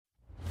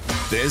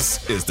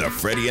This is the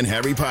Freddie and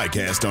Harry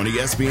podcast on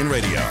ESPN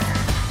Radio.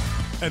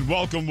 And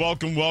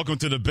welcome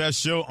to the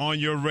best show on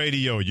your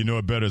radio. You know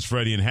it better as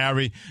Freddie and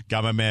Harry.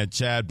 Got my man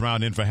Chad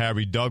Brown in for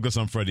Harry Douglas.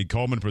 I'm Freddie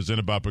Coleman,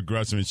 presented by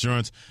Progressive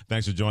Insurance.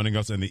 Thanks for joining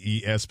us in the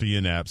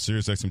ESPN app,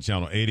 SiriusXM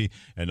Channel 80.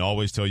 And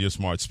always tell your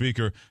smart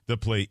speaker to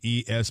play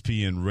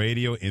ESPN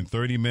Radio. In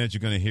 30 minutes, you're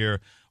going to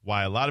hear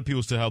why a lot of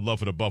people still have love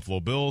for the Buffalo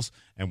Bills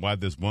and why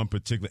this one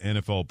particular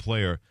NFL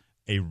player,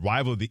 a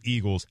rival of the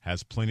Eagles,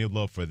 has plenty of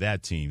love for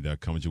that team.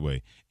 That comes your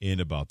way in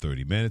about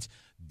 30 minutes.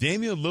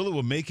 Damian Lillard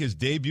will make his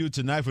debut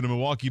tonight for the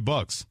Milwaukee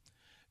Bucks.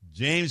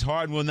 James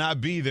Harden will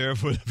not be there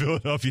for the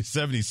Philadelphia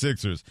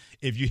 76ers.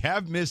 If you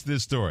have missed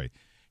this story,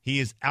 he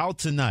is out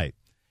tonight.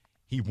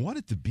 He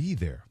wanted to be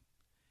there.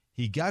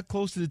 He got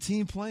close to the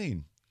team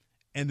plane,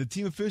 and the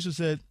team official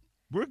said,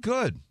 "We're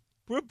good.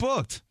 We're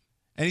booked."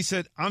 And he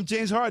said, "I'm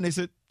James Harden." They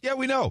said, "Yeah,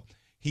 we know."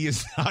 He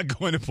is not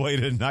going to play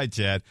tonight,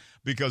 Chad,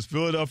 because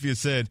Philadelphia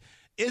said,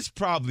 it's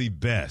probably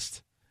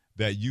best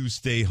that you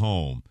stay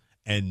home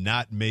and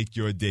not make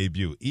your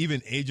debut.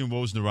 Even Adrian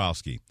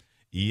Wojnarowski,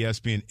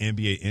 ESPN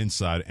NBA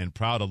insider and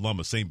proud alum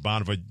of St.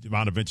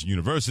 Bonaventure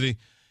University,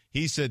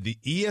 he said the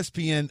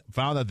ESPN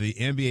found out the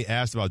NBA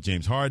asked about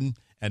James Harden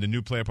and the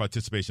new player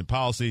participation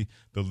policy.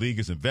 The league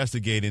is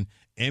investigating.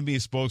 NBA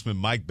spokesman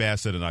Mike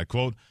Bass said, and I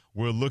quote,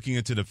 "We're looking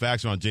into the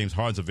facts around James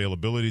Harden's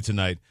availability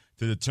tonight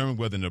to determine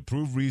whether an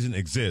approved reason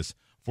exists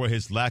for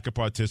his lack of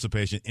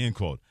participation," end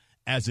quote.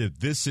 As if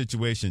this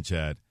situation,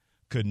 Chad,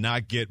 could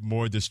not get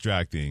more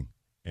distracting.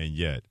 And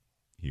yet,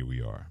 here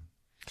we are.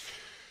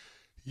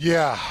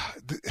 Yeah,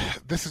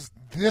 this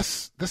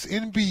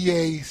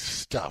NBA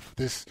stuff,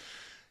 this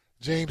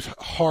James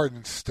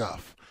Harden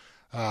stuff,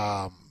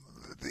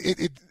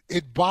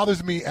 it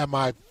bothers me at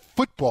my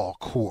football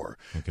core.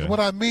 Okay. And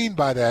what I mean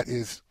by that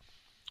is,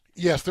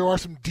 yes, there are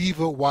some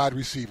diva wide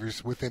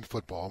receivers within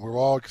football, and we're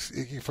all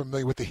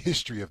familiar with the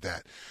history of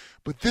that.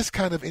 But this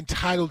kind of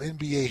entitled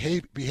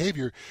NBA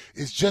behavior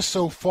is just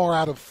so far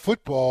out of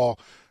football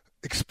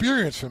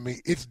experience for me.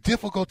 It's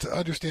difficult to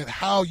understand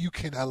how you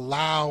can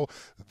allow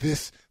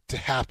this to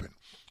happen.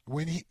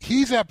 When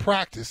he's at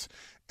practice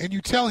and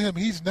you tell him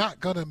he's not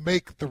going to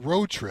make the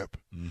road trip,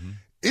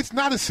 it's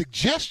not a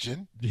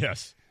suggestion.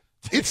 Yes.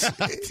 It's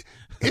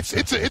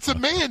a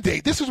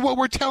mandate. This is what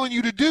we're telling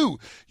you to do.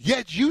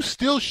 Yet you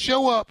still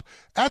show up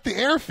at the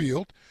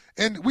airfield,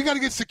 and we got to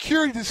get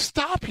security to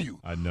stop you.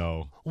 I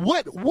know.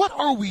 What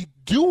are we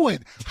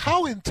doing?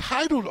 How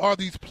entitled are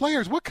these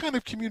players? What kind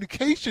of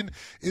communication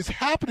is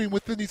happening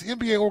within these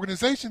NBA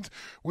organizations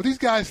where these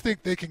guys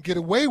think they can get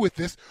away with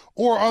this?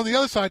 Or on the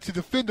other side, to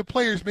defend the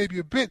players maybe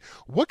a bit,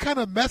 what kind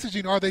of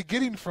messaging are they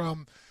getting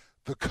from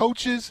the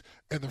coaches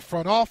and the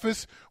front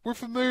office? We're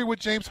familiar with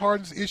James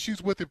Harden's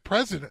issues with the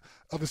president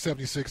of the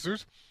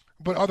 76ers,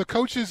 but are the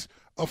coaches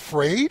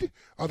afraid?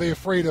 Are they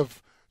afraid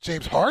of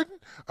James Harden?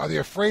 Are they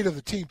afraid of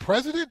the team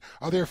president?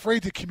 Are they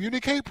afraid to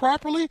communicate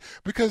properly?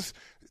 Because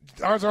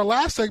as our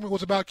last segment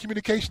was about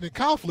communication and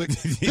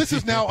conflict, this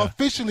is now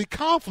officially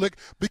conflict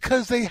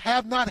because they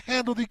have not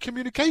handled the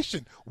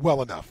communication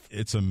well enough.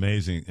 It's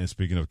amazing. And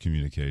speaking of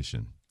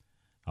communication,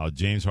 how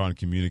James Harden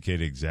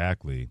communicated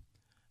exactly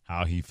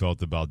how he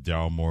felt about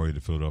Daryl Morey,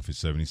 the Philadelphia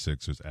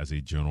 76ers, as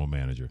a general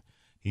manager.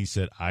 He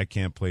said, "I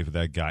can't play for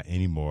that guy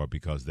anymore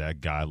because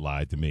that guy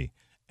lied to me."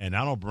 And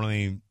I don't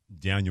blame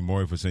Daniel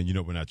Morey for saying,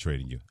 we're not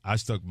trading you. I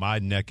stuck my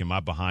neck and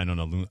my behind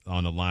on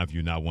the line for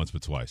you not once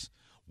but twice.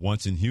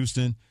 Once in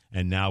Houston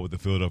and now with the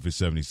Philadelphia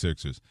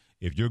 76ers.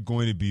 If you're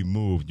going to be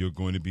moved, you're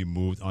going to be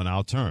moved on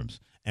our terms.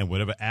 And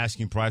whatever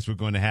asking price we're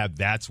going to have,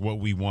 that's what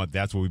we want.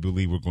 That's what we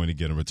believe we're going to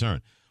get in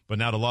return. But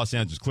now the Los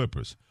Angeles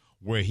Clippers,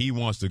 where he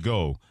wants to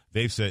go,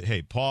 they've said,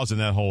 hey, pause in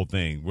that whole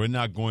thing. We're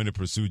not going to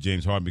pursue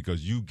James Harden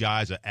because you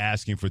guys are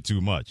asking for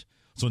too much.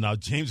 So now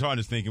James Harden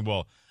is thinking,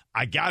 well,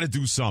 I got to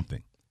do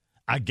something.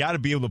 I got to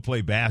be able to play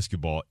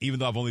basketball, even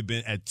though I've only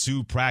been at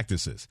 2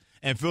 practices.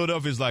 And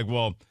Philadelphia's like,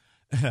 well,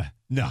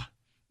 nah.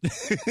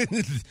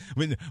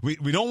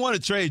 we don't want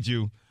to trade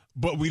you,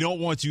 but we don't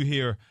want you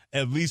here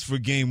at least for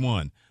game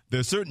 1. There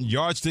are certain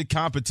yardstick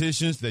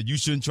competitions that you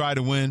shouldn't try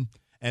to win,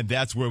 and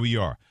that's where we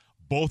are.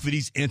 Both of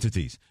these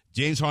entities.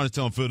 James Harden is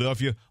telling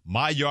Philadelphia,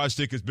 my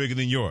yardstick is bigger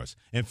than yours.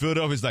 And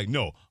Philadelphia's like,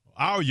 no,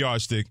 our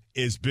yardstick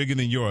is bigger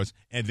than yours,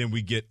 and then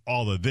we get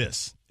all of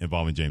this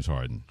involving James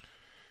Harden.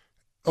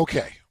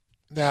 Okay.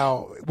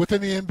 Now, within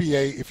the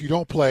NBA, if you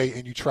don't play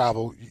and you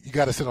travel, you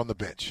got to sit on the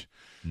bench.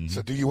 Mm-hmm.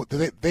 So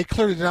they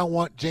clearly do not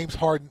want James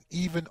Harden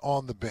even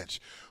on the bench.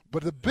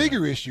 But the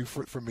bigger issue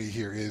for me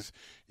here is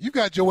you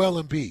got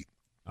Joel Embiid,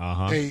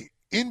 a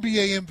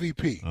NBA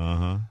MVP,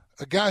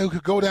 a guy who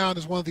could go down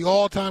as one of the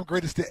all-time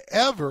greatest to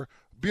ever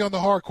be on the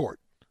hard court.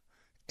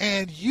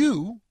 And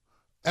you,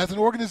 as an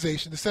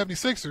organization, the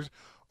 76ers,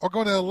 are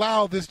going to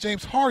allow this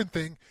James Harden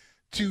thing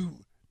to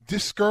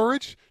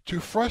discourage, to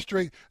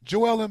frustrate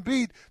Joel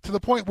Embiid to the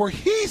point where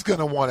he's going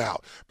to want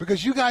out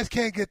because you guys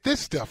can't get this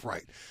stuff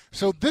right.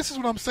 So this is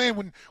what I'm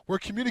saying where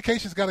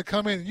communication's got to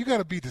come in, and you got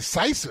to be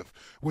decisive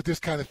with this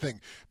kind of thing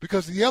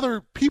because the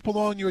other people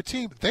on your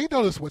team, they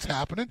notice what's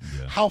happening,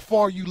 how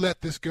far you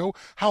let this go,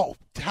 how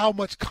how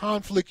much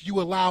conflict you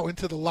allow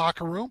into the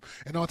locker room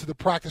and onto the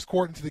practice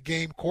court, into the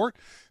game court.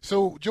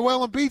 So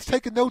Joel Embiid's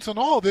taking notes on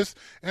all of this,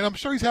 and I'm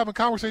sure he's having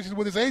conversations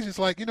with his agents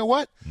like, you know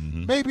what?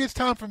 Maybe it's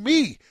time for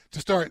me to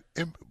start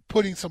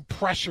putting some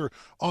pressure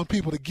on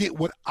people to get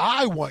what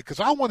I want,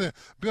 because I want to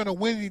be on a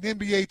winning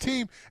NBA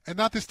team and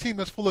not this team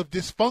that's full of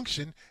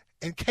dysfunction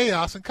and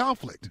chaos and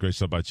conflict. Great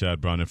stuff by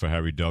Chad Brown and for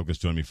Harry Douglas.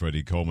 Join me,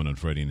 Freddie Coleman, on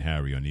Freddie and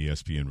Harry on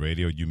ESPN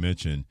Radio. You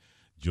mentioned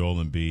Joel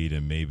Embiid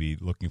and maybe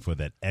looking for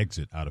that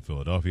exit out of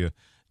Philadelphia.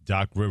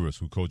 Doc Rivers,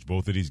 who coached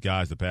both of these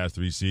guys the past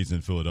 3 seasons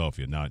in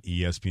Philadelphia, now an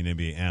ESPN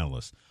NBA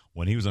analyst.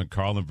 When he was on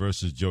Carlin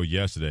versus Joe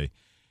yesterday,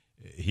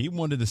 he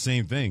wanted the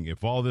same thing.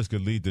 If all this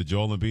could lead to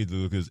Joel Embiid to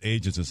look at his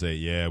agents and say,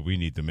 yeah, we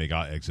need to make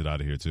our exit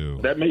out of here too.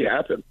 That may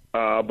happen.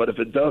 But if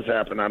it does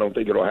happen, I don't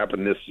think it'll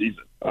happen this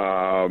season.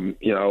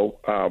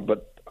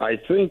 But I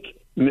think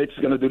Nick's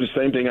going to do the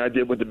same thing I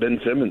did with the Ben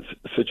Simmons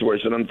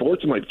situation.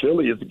 Unfortunately,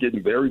 Philly is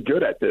getting very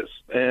good at this.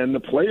 And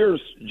the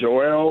players,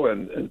 Joel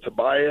and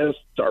Tobias,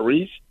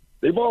 Tyrese,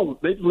 they've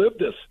lived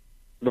this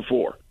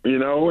before,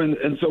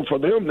 and so for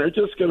them, they're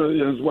just going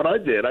to, is what I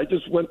did. I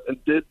just went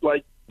and did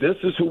this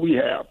is who we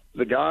have.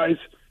 The guys,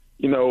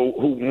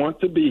 who want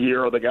to be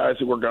here are the guys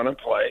who are going to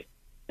play.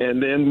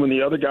 And then when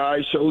the other guy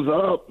shows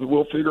up,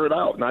 we'll figure it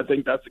out. And I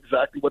think that's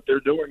exactly what they're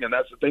doing. And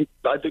that's the thing.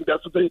 I think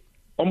that's what they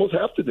almost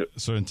have to do.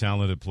 Certain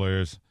talented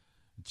players,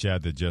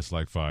 Chad, they're just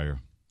like fire.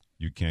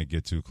 You can't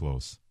get too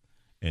close.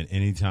 And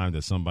any time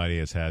that somebody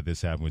has had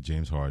this happen with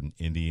James Harden,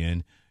 in the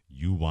end,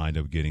 you wind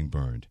up getting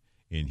burned.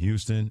 In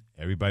Houston,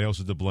 everybody else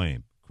is to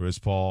blame. Chris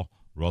Paul,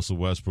 Russell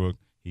Westbrook,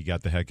 he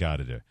got the heck out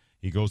of there.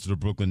 He goes to the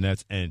Brooklyn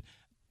Nets, and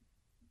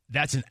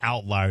that's an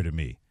outlier to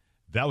me.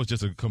 That was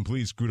just a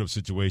complete screwed-up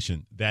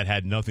situation that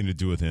had nothing to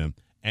do with him,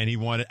 and he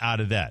wanted out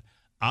of that.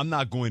 I'm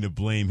not going to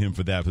blame him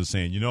for that, for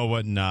saying, you know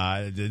what,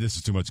 nah, this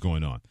is too much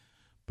going on.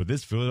 But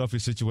this Philadelphia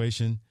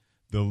situation,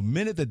 the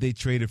minute that they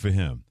traded for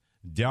him,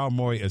 Daryl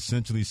Morey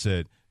essentially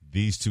said,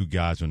 these two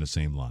guys are on the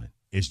same line.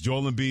 It's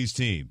Joel Embiid's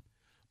team,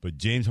 but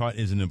James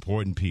Harden is an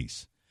important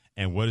piece.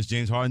 And what has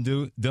James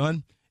Harden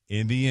done?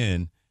 In the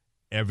end,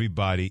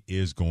 everybody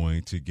is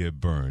going to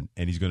get burned,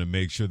 and he's going to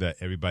make sure that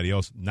everybody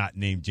else not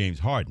named James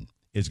Harden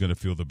is going to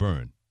feel the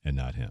burn and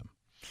not him.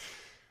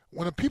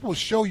 When people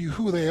show you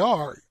who they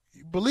are,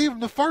 believe them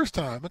the first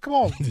time. Come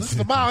on, this is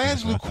a Maya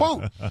Angelou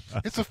quote.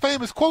 It's a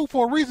famous quote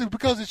for a reason,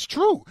 because it's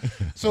true.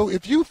 So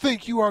if you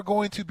think you are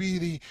going to be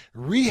the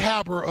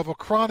rehabber of a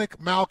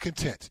chronic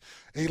malcontent,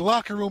 a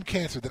locker room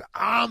cancer, that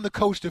I'm the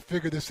coach to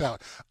figure this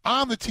out,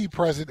 I'm the team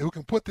president who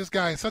can put this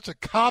guy in such a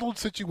coddled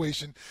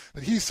situation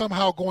that he's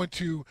somehow going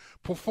to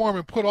perform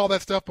and put all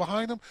that stuff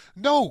behind him.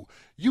 No,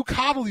 you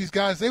coddle these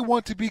guys. They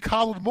want to be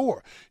coddled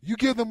more. You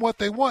give them what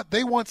they want.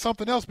 They want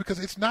something else, because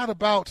it's not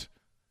about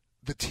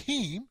the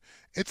team.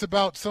 It's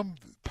about some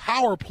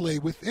power play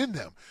within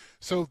them.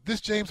 So this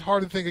James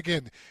Harden thing,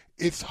 again,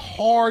 it's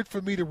hard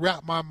for me to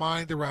wrap my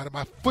mind around it,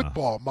 my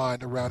football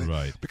mind around it,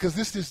 right, because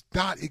this does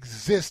not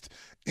exist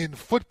in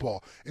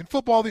football. In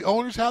football, the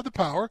owners have the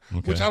power,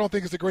 which I don't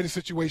think is the greatest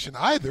situation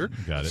either.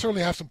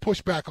 Certainly have some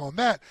pushback on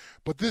that.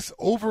 But this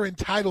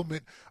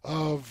over-entitlement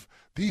of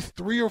these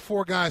 3 or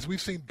 4 guys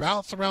we've seen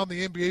bounce around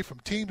the NBA from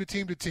team to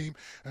team to team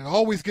and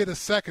always get a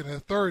second and a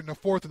third and a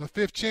fourth and a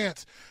fifth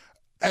chance,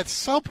 at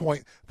some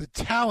point, the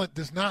talent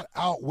does not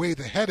outweigh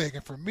the headache.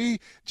 And for me,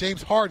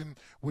 James Harden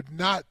would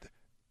not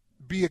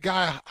be a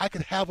guy I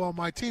could have on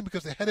my team,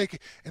 because the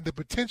headache and the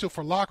potential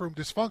for locker room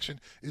dysfunction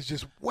is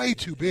just way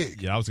too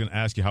big. Yeah, I was going to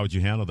ask you how would you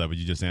handle that, but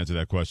you just answered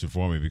that question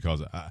for me,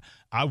 because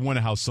I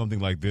wonder how something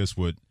like this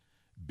would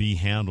be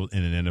handled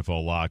in an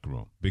NFL locker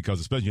room,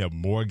 because especially you have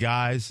more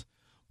guys,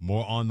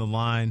 more on the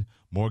line,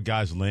 more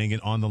guys laying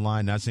it on the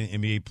line. Not saying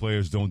NBA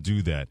players don't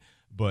do that,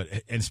 but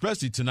and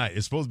especially tonight,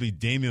 it's supposed to be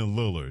Damian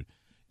Lillard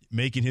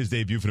making his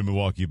debut for the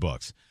Milwaukee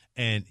Bucks.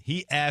 And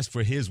he asked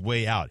for his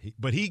way out.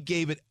 But he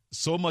gave it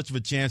so much of a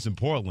chance in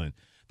Portland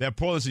that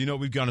Portland said,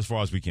 we've gone as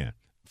far as we can.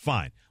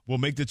 Fine. We'll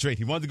make the trade.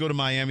 He wanted to go to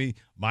Miami.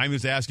 Miami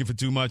was asking for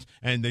too much,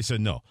 and they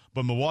said no.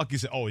 But Milwaukee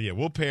said, oh, yeah,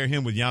 we'll pair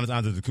him with Giannis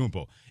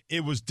Antetokounmpo.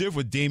 It was different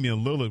with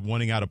Damian Lillard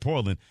wanting out of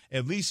Portland.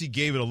 At least he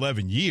gave it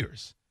 11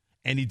 years,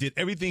 and he did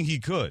everything he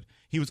could.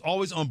 He was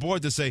always on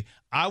board to say,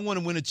 I want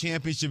to win a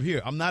championship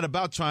here. I'm not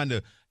about trying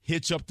to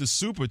hitch up the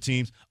super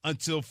teams,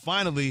 until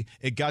finally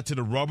it got to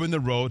the rubber in the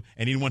road,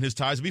 and he didn't want his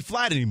tires to be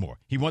flat anymore.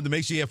 He wanted to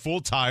make sure he had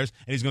full tires,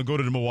 and he's going to go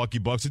to the Milwaukee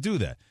Bucks to do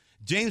that.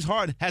 James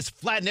Harden has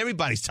flattened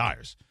everybody's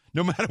tires,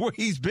 no matter where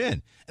he's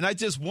been. And I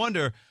just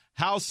wonder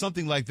how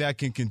something like that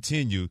can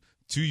continue,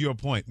 to your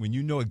point, when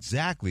you know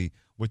exactly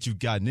what you've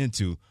gotten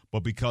into, but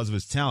because of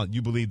his talent,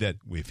 you believe that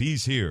if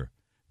he's here,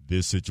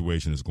 this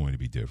situation is going to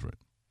be different.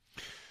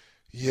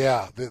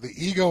 Yeah, the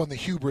ego and the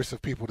hubris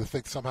of people to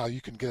think somehow you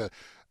can get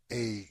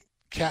a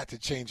cat to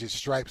change its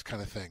stripes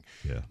kind of thing.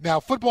 Yeah.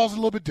 Now, football's a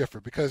little bit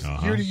different because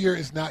year to year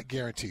is not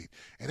guaranteed.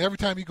 And every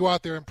time you go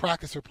out there and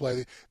practice or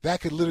play,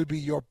 that could literally be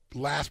your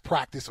last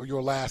practice or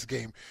your last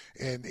game,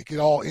 and it could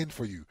all end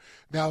for you.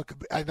 Now,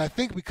 and I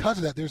think because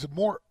of that, there's a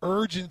more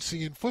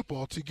urgency in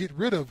football to get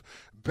rid of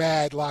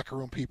bad locker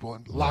room people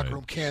and locker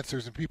room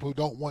cancers and people who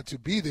don't want to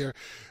be there,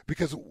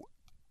 because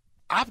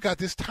I've got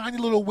this tiny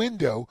little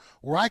window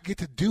where I get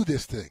to do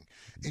this thing.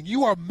 And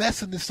you are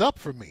messing this up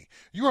for me.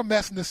 You are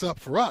messing this up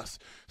for us.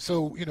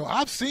 So,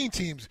 I've seen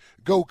teams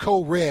go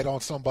co-red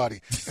on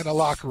somebody in a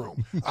locker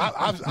room.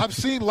 I've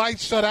seen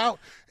lights shut out,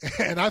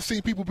 and I've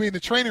seen people be in the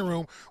training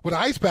room with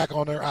an ice pack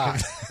on their eye.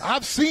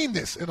 I've seen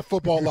this in a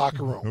football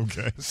locker room.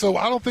 Okay. So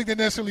I don't think they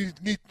necessarily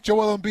need –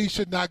 Joel Embiid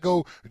should not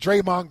go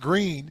Draymond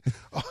Green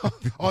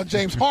on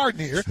James Harden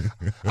here.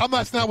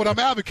 That's not what I'm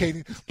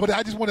advocating, but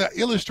I just want to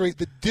illustrate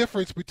the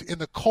difference in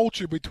the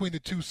culture between the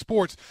two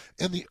sports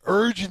and the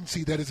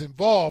urgency that is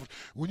involved.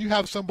 When you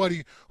have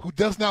somebody who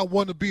does not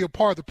want to be a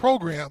part of the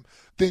program,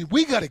 then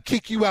we got to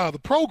kick you out of the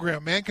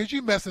program, man, because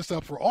you messed this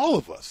up for all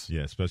of us.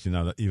 Yeah, especially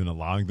not even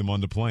allowing them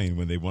on the plane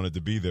when they wanted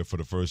to be there for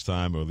the first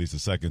time or at least the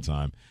second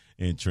time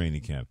in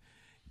training camp.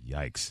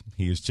 Yikes.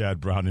 He is Chad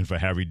Brown in for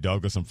Harry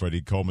Douglas. I'm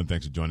Freddie Coleman.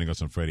 Thanks for joining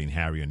us on Freddie and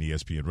Harry on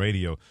ESPN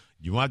Radio.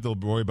 You won't have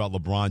to worry about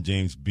LeBron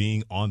James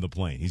being on the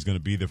plane. He's going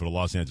to be there for the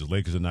Los Angeles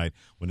Lakers tonight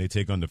when they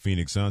take on the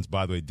Phoenix Suns.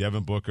 By the way,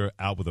 Devin Booker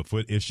out with a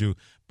foot issue.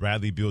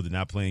 Bradley Beal did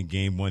not play in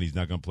Game 1. He's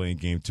not going to play in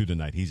Game 2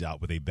 tonight. He's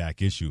out with a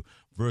back issue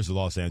versus the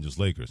Los Angeles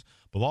Lakers.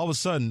 But all of a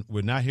sudden,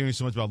 we're not hearing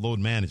so much about load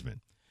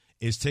management.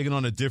 It's taking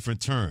on a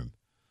different term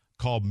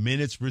called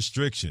minutes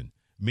restriction,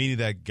 meaning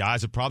that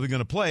guys are probably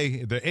going to play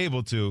if they're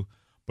able to,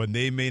 but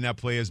they may not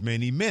play as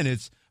many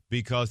minutes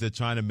because they're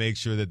trying to make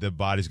sure that their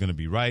body's going to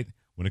be right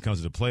when it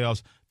comes to the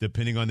playoffs,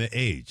 depending on their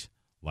age,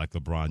 like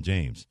LeBron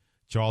James.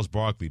 Charles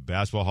Barkley,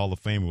 Basketball Hall of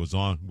Famer, was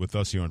on with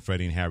us here on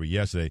Freddie and Harry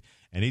yesterday,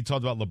 and he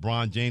talked about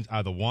LeBron James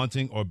either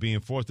wanting or being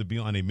forced to be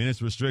on a minutes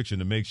restriction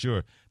to make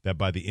sure that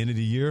by the end of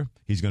the year,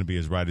 he's going to be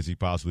as right as he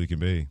possibly can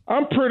be.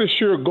 I'm pretty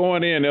sure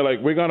going in, they're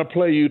like, we're going to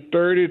play you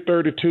 30,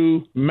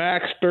 32,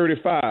 max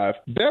 35.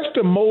 That's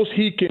the most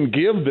he can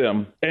give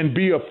them and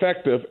be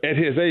effective at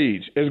his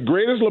age. As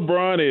great as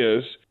LeBron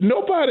is,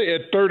 nobody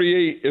at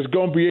 38 is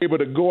going to be able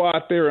to go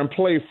out there and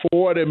play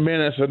 40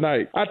 minutes a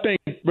night. I think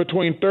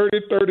between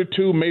 30,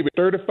 32, maybe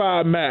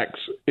 35 max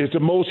is the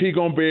most he's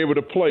going to be able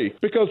to play,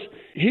 because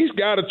he's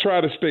got to try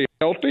to stay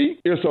healthy.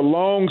 It's a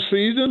long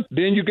season.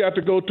 Then you got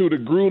to go through the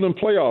grueling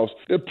playoffs.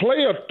 To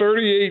play a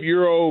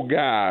 38-year-old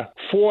guy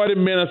 40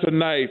 minutes a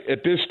night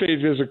at this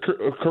stage of his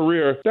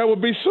career, that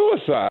would be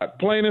suicide,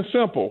 plain and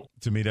simple.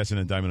 To me, that's an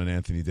indictment on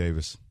Anthony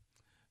Davis.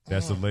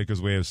 That's the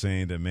Lakers' way of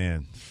saying that,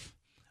 man,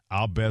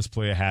 our best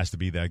player has to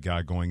be that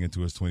guy going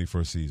into his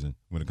 21st season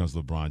when it comes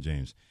to LeBron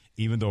James.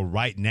 Even though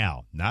right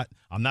now,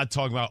 I'm not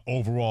talking about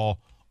overall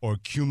or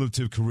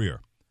cumulative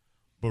career,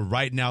 but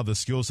right now the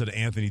skill set of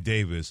Anthony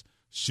Davis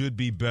should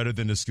be better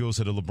than the skill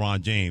set of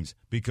LeBron James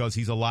because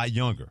he's a lot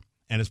younger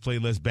and has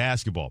played less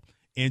basketball.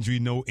 Injury,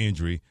 no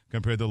injury,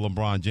 compared to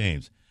LeBron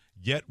James.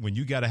 Yet when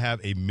you got to have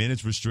a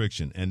minutes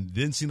restriction, and it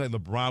didn't seem like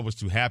LeBron was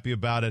too happy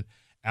about it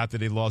after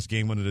they lost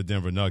Game 1 to the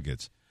Denver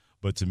Nuggets.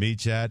 But to me,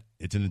 Chad,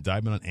 it's an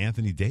indictment on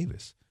Anthony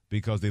Davis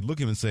because they look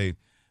at him and say,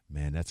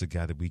 man, that's a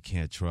guy that we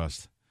can't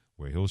trust,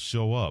 where he'll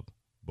show up,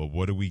 but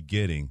what are we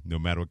getting no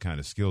matter what kind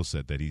of skill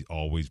set that he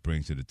always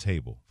brings to the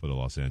table for the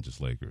Los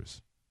Angeles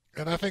Lakers?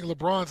 And I think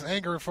LeBron's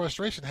anger and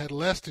frustration had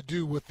less to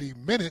do with the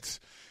minutes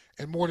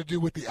and more to do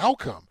with the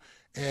outcome.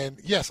 And,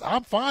 yes,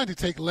 I'm fine to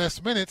take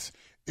less minutes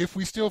if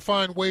we still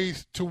find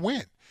ways to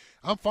win.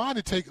 I'm fine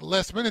to take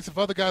less minutes if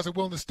other guys are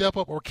willing to step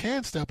up or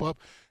can step up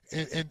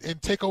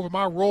and take over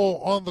my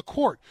role on the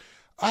court.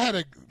 I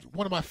had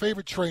one of my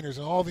favorite trainers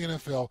in all the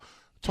NFL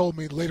told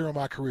me later in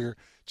my career,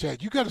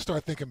 Chad, you got to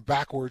start thinking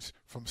backwards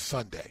from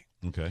Sunday.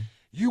 Okay.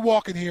 You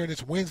walk in here and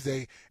it's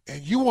Wednesday,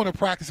 and you want to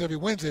practice every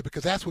Wednesday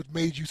because that's what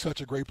made you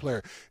such a great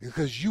player,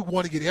 because you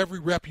want to get every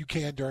rep you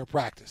can during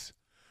practice.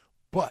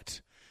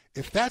 But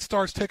if that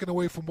starts taking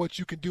away from what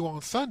you can do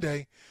on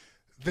Sunday,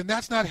 then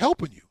that's not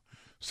helping you.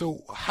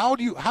 So how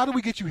do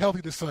we get you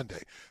healthy to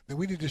Sunday? Then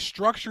we need to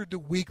structure the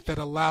week that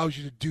allows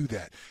you to do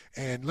that.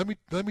 And let me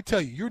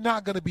tell you, you're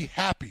not going to be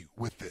happy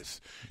with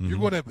this. Mm-hmm. You're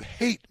going to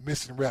hate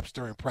missing reps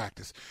during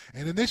practice.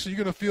 And initially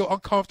you're going to feel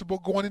uncomfortable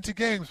going into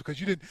games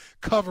because you didn't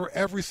cover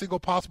every single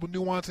possible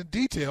nuance and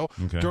detail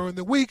during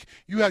the week.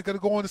 You had got to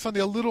go on to Sunday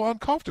a little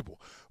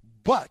uncomfortable.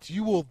 But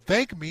you will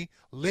thank me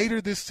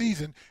later this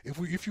season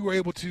if you were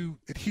able to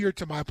adhere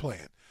to my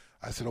plan.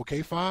 I said,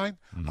 okay, fine.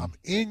 Mm-hmm. I'm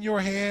in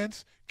your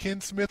hands. Ken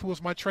Smith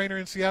was my trainer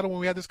in Seattle when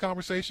we had this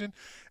conversation,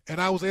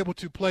 and I was able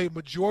to play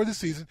majority of the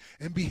season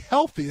and be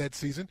healthy that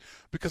season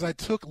because I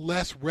took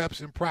less reps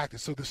in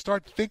practice. So to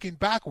start thinking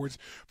backwards,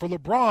 for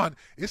LeBron,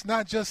 it's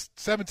not just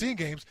 17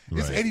 games.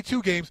 It's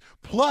 82 games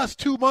plus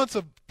 2 months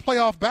of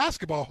playoff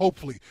basketball,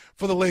 hopefully,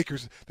 for the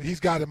Lakers that he's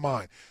got in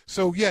mind.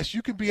 So, yes,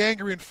 you can be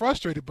angry and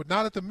frustrated, but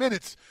not at the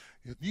minutes.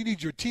 You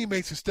need your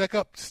teammates to stick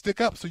up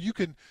so you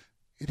can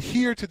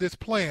adhere to this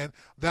plan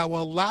that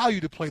will allow you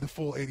to play the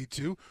full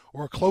 82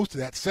 or close to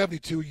that,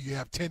 72. You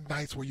have 10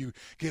 nights where you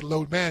get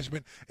load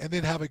management and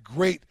then have a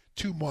great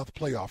 2-month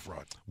playoff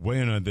run. Weigh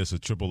in on this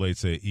at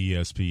 888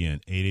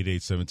 ESPN,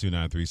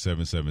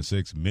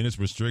 888-729-3776. Minutes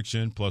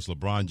restriction plus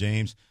LeBron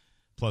James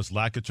plus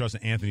lack of trust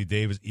in Anthony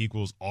Davis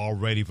equals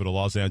already for the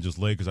Los Angeles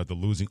Lakers after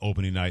losing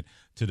opening night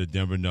to the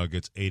Denver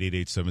Nuggets,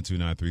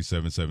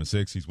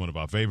 888-729-3776. He's one of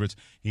our favorites.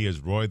 He is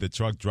Roy, the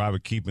truck driver,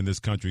 keeping this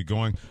country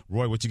going.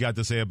 Roy, what you got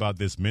to say about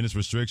this minutes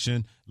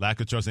restriction,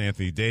 lack of trust in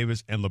Anthony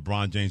Davis, and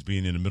LeBron James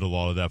being in the middle of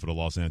all of that for the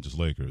Los Angeles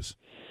Lakers?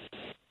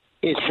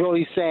 It's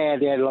really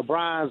sad that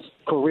LeBron's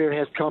career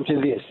has come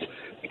to this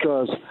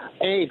because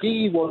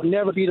AD will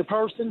never be the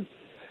person.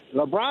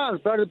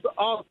 LeBron's better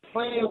off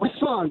playing with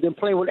son than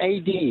playing with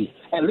AD.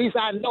 At least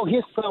I know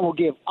his son will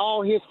give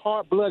all his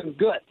heart, blood, and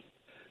guts.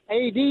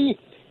 AD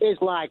is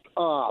like,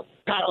 not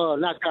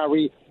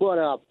Kyrie,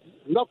 but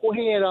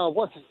knucklehead,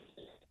 what's his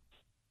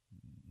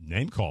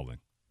name calling?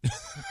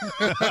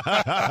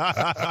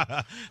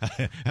 I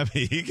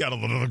mean, he got a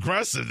little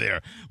aggressive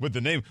there with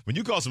the name. When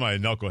you call somebody a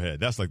knucklehead,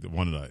 that's like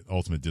one of the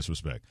ultimate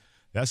disrespect.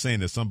 That's saying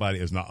that somebody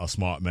is not a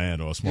smart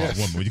man or a smart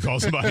woman when you call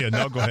somebody a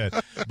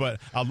knucklehead.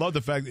 But I love the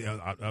fact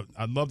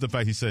I love the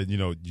fact he said,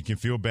 you can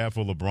feel bad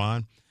for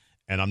LeBron,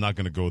 and I'm not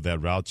going to go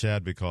that route,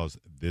 Chad, because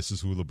this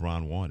is who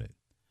LeBron wanted.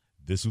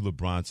 This is who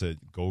LeBron said,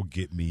 go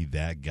get me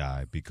that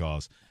guy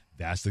because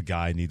that's the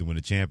guy I need to win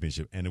a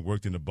championship. And it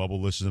worked in a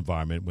bubble-licious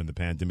environment when the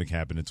pandemic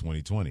happened in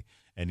 2020.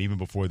 And even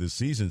before this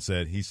season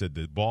he said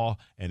the ball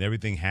and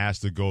everything has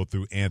to go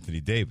through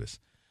Anthony Davis.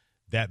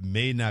 That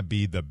may not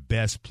be the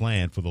best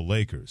plan for the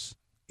Lakers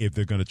if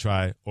they're going to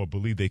try or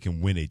believe they can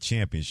win a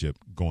championship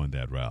going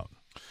that route.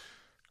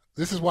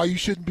 This is why you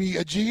shouldn't be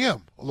a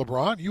GM,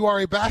 LeBron. You are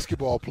a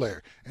basketball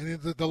player. And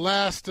in the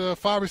last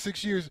 5 or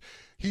 6 years,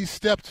 he's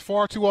stepped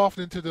far too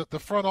often into the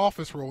front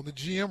office role, the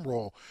GM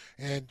role,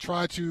 and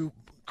tried to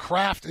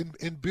craft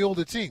and build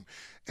a team.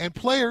 And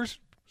players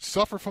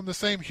suffer from the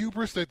same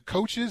hubris that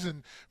coaches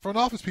and front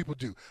office people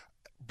do.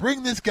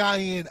 Bring this guy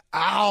in,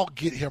 I'll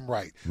get him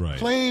right.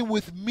 Playing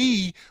with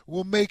me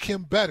will make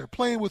him better.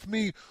 Playing with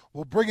me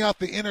will bring out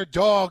the inner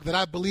dog that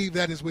I believe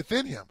that is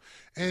within him.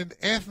 And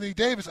Anthony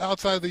Davis,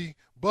 outside the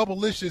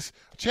bubble-licious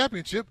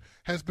championship,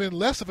 has been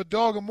less of a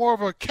dog and more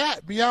of a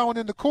cat meowing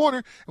in the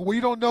corner where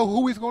you don't know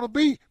who he's going to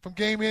be from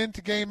game in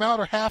to game out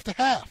or half to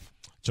half.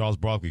 Charles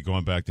Barkley,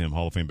 going back to him,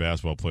 Hall of Fame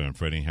basketball player, and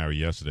Freddie and Harry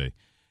yesterday,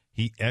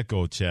 he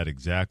echoed, Chad,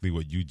 exactly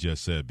what you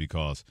just said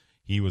because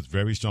he was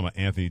very strong on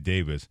Anthony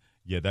Davis.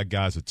 Yeah, that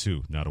guy's a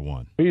 2, not a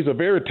 1. He's a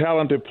very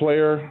talented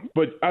player,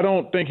 but I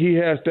don't think he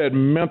has that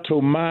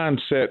mental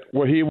mindset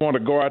where he want to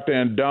go out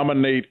there and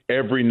dominate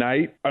every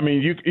night. I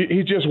mean,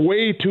 he's just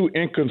way too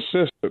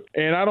inconsistent.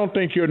 And I don't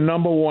think your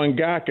number one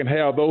guy can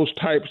have those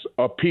types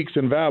of peaks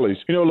and valleys.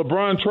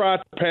 LeBron tried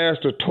to pass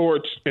the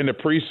torch in the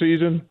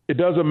preseason. It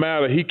doesn't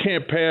matter. He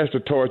can't pass the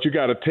torch. You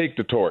got to take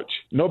the torch.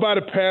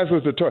 Nobody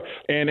passes the torch.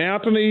 And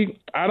Anthony,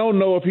 I don't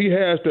know if he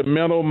has the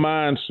mental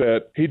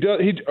mindset. He's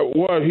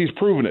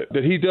proven it,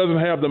 that he doesn't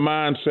have the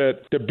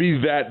mindset to be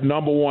that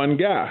number one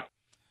guy.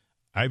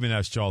 I even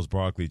asked Charles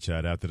Barkley,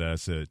 Chad, after that. I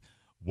said,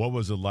 what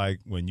was it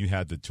like when you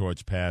had the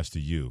torch passed to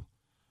you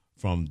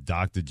from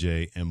Dr.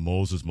 J and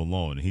Moses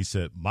Malone? And he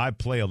said, my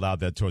play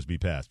allowed that torch to be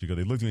passed because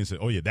they looked at me and said,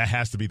 oh, yeah, that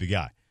has to be the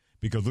guy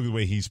because look at the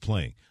way he's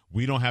playing.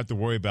 We don't have to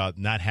worry about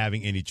not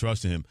having any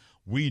trust in him.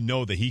 We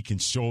know that he can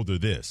shoulder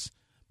this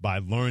by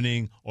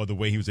learning or the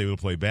way he was able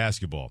to play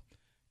basketball.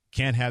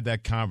 Can't have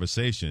that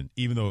conversation,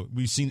 even though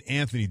we've seen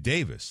Anthony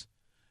Davis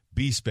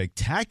be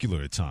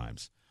spectacular at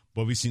times,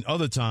 but we've seen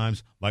other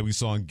times like we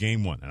saw in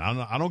Game 1. And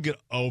I don't get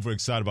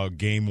overexcited about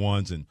Game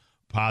 1s and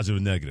positive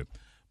and negative,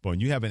 but when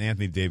you have an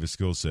Anthony Davis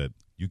skill set,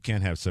 you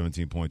can't have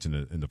 17 points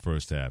in the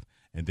first half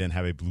and then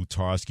have a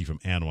Blutarski from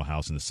Animal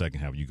House in the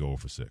second half. You go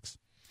 0-for-6.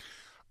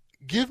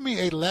 Give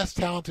me a less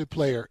talented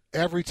player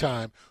every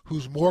time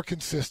who's more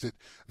consistent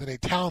than a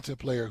talented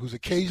player who's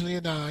occasionally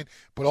a 9,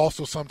 but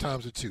also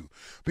sometimes a 2.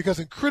 Because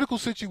in critical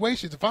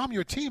situations, if I'm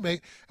your teammate,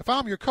 if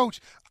I'm your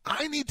coach,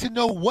 I need to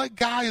know what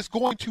guy is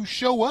going to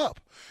show up.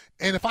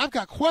 And if I've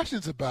got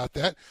questions about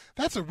that,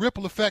 that's a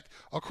ripple effect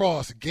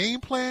across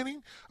game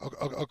planning,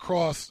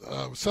 across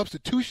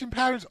substitution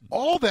patterns,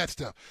 all that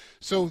stuff.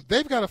 So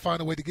they've got to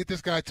find a way to get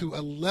this guy to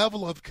a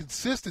level of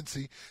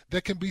consistency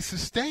that can be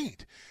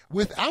sustained.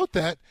 Without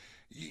that,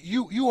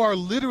 you are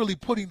literally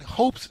putting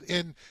hopes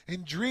and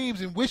dreams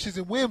and wishes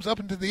and whims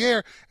up into the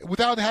air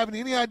without having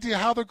any idea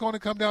how they're going to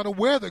come down or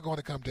where they're going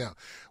to come down.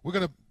 We're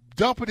going to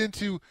dump it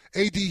into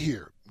AD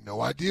here. No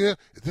idea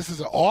if this is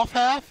an off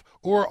half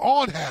or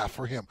on half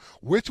for him.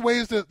 Which way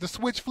is the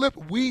switch flip?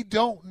 We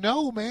don't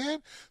know,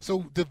 man.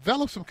 So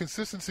develop some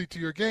consistency to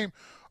your game.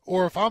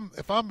 Or if I'm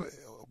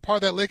part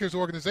of that Lakers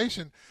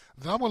organization,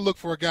 then I'm going to look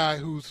for a guy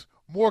who's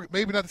more,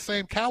 maybe not the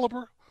same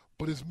caliber,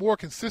 but is more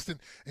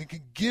consistent and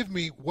can give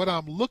me what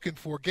I'm looking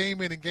for game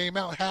in and game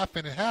out, half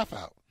in and half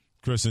out.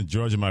 Chris in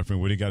Georgia, my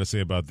friend, what do you got to say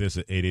about this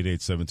at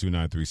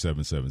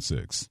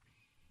 888-729-3776?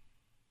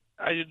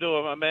 How you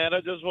doing, my man?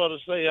 I just want to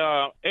say,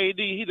 AD,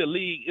 he the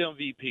league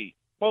MVP.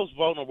 most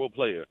vulnerable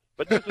player.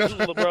 But this is who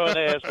LeBron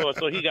asked for,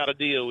 so he got to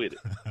deal with it.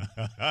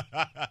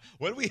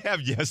 What did we have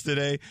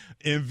yesterday?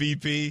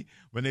 MVP,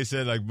 when they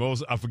said like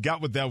most, I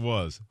forgot what that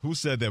was. Who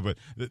said that? But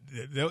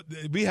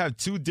we have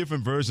two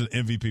different versions of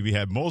MVP. We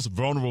had most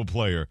vulnerable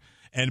player,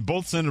 and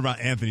both centered around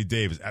Anthony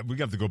Davis. We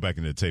have to go back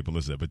into the tape and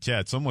listen to that. But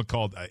Chad, someone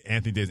called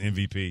Anthony Davis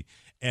MVP,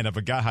 and I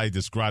forgot how he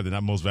described it,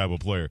 not most valuable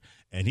player.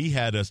 And he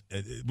had us,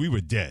 we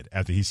were dead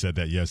after he said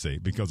that yesterday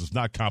because it's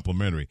not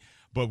complimentary.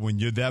 But when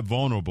you're that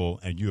vulnerable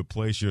and you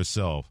place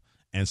yourself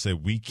and say,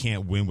 we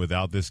can't win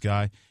without this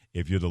guy,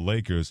 if you're the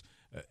Lakers,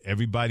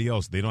 everybody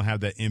else, they don't have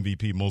that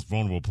MVP, most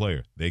vulnerable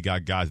player. They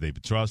got guys they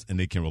trust and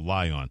they can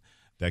rely on.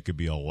 That could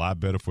be a lot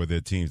better for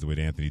their teams the way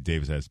that Anthony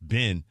Davis has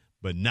been,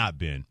 but not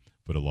been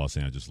for the Los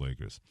Angeles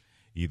Lakers.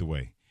 Either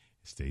way,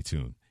 stay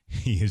tuned.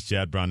 He is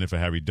Chad Brown in for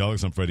Harry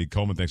Douglas. I'm Freddie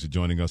Coleman. Thanks for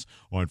joining us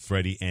on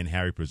Freddie and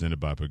Harry, presented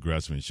by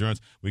Progressive Insurance.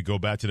 We go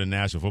back to the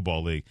National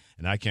Football League,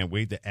 and I can't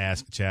wait to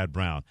ask Chad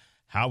Brown,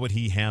 how would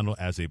he handle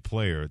as a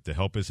player to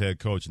help his head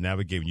coach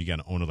navigate when you got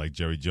an owner like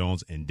Jerry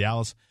Jones in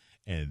Dallas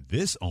and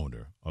this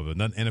owner of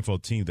another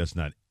NFL team that's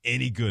not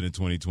any good in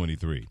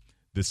 2023?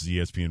 This is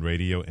ESPN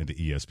Radio and the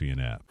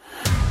ESPN app.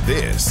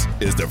 This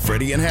is the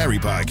Freddie and Harry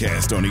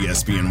podcast on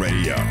ESPN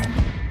Radio.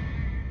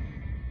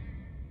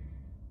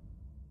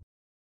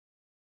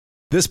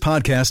 This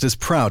podcast is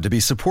proud to be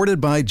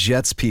supported by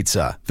Jets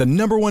Pizza, the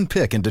 #1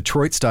 pick in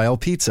Detroit-style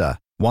pizza.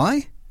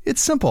 Why?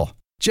 It's simple.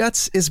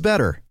 Jets is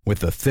better. With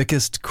the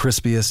thickest,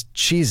 crispiest,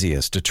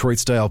 cheesiest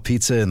Detroit-style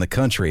pizza in the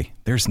country,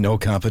 there's no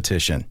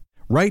competition.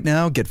 Right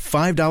now, get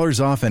 $5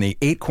 off any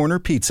 8-corner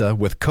pizza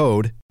with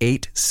code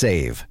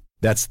 8SAVE.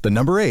 That's the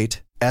number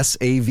 8,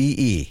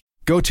 S-A-V-E.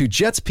 Go to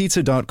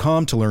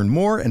jetspizza.com to learn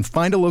more and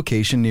find a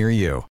location near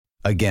you.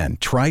 Again,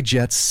 try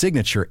Jet's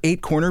signature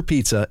 8-corner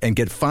pizza and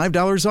get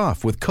 $5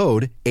 off with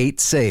code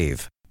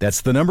 8SAVE.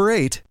 That's the number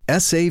 8,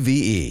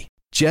 S-A-V-E.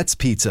 Jet's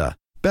Pizza.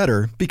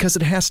 Better because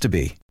it has to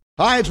be.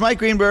 Hi, it's Mike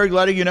Greenberg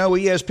letting you know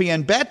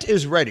ESPN Bet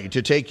is ready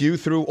to take you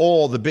through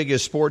all the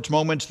biggest sports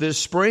moments this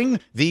spring.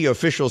 The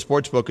official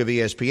sportsbook of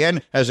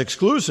ESPN has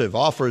exclusive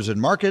offers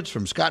and markets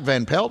from Scott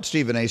Van Pelt,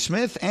 Stephen A.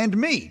 Smith, and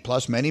me,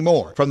 plus many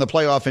more. From the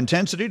playoff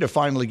intensity to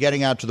finally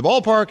getting out to the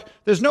ballpark,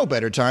 there's no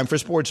better time for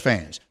sports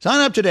fans. Sign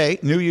up today.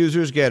 New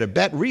users get a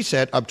bet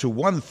reset up to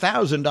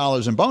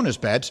 $1,000 in bonus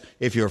bets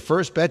if your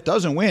first bet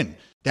doesn't win.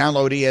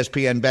 Download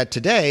ESPN Bet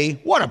today.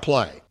 What a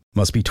play.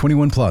 Must be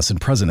 21 plus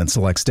and present in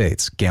select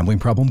states. Gambling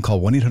problem?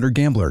 Call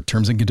 1-800-GAMBLER.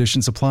 Terms and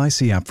conditions apply.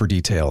 See app for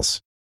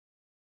details.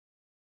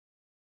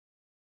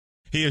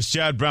 He is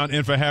Chad Brown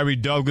in for Harry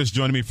Douglas.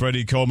 Joining me,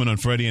 Freddie Coleman on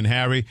Freddie and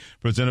Harry,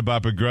 presented by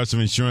Progressive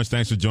Insurance.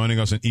 Thanks for joining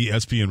us on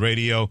ESPN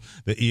Radio,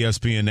 the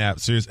ESPN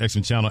app, Sirius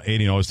XM Channel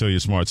 80, and always tell your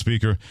smart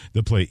speaker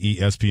to play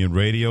ESPN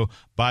Radio.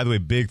 By the way,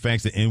 big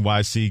thanks to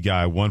NYC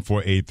Guy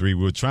 1483.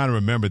 We were trying to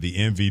remember the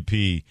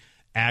MVP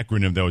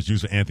acronym that was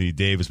used for Anthony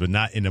Davis, but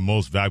not in the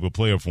most valuable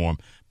player form,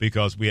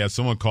 because we had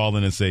someone call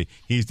in and say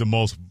he's the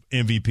most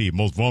MVP,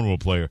 most vulnerable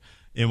player.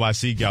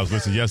 NYC Guy was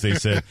listening yesterday,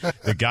 said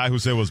the guy who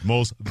said was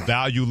most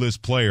valueless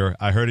player.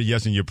 I heard it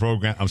yesterday in your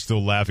program. I'm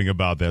still laughing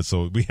about that.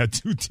 So we had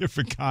two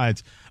different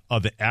kinds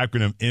of the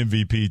acronym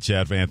MVP,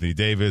 Chad, for Anthony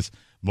Davis,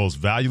 most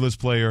valueless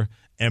player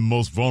and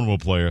most vulnerable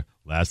player.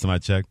 Last time I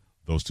checked,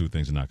 those two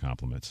things are not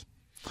compliments.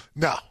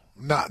 No,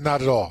 not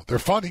at all. They're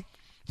funny.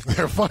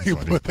 They're funny,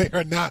 but they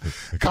are not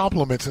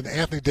compliments. And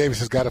Anthony Davis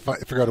has got to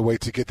figure out a way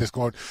to get this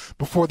going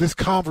before this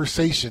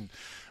conversation,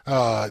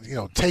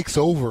 takes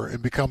over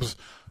and becomes,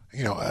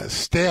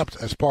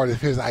 stamped as part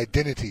of his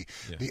identity.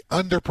 Yeah. The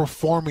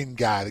underperforming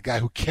guy, the guy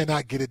who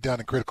cannot get it done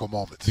in critical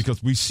moments.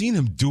 Because we've seen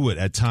him do it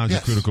at times in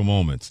critical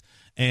moments.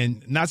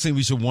 And not saying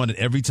we should want it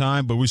every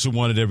time, but we should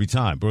want it every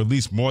time, or at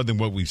least more than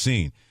what we've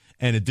seen.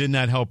 And it did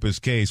not help his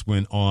case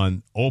when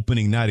on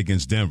opening night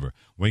against Denver,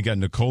 when he got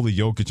Nikola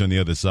Jokic on the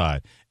other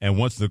side. And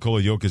once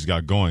Nikola Jokic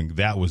got going,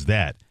 that was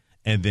that.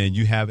 And then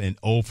you have an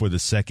O for the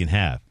second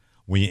half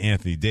when you're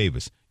Anthony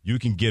Davis. You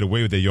can get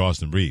away with that, you're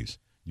Austin Reeves.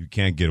 You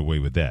can't get away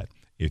with that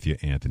if you're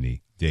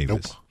Anthony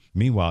Davis. Nope.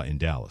 Meanwhile, in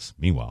Dallas.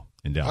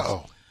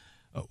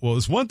 Well,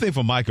 it's one thing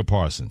for Micah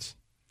Parsons.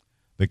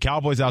 The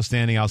Cowboys'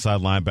 outstanding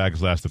outside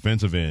linebackers /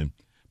 defensive end,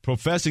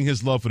 professing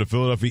his love for the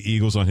Philadelphia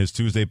Eagles on his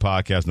Tuesday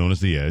podcast known as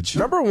The Edge.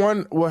 Number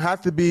one will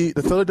have to be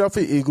the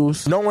Philadelphia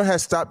Eagles. No one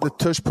has stopped the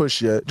tush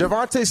push yet.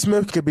 Devontae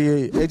Smith could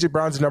be A.J.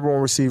 Brown's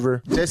 #1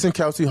 receiver. Jason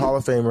Kelce, Hall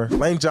of Famer.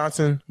 Lane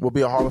Johnson will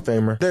be a Hall of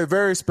Famer. They're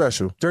very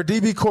special. Their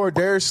DB core,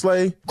 Darius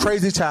Slay,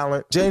 crazy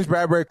talent. James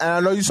Bradbury, and I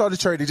know you saw the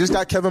trade. They just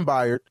got Kevin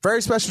Byard.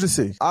 Very special to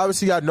see.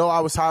 Obviously, I know I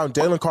was high on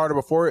Jalen Carter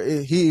before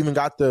he even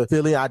got the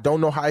Philly. I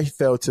don't know how he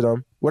fell to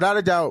them. Without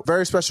a doubt,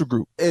 very special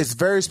group. It's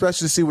very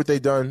special to see what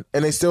they've done.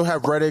 And they still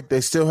have Reddick.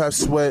 They still have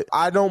Sweat.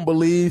 I don't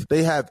believe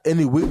they have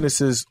any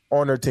weaknesses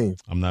on their team.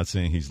 I'm not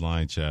saying he's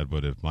lying, Chad,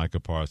 but if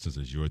Micah Parsons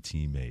is your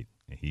teammate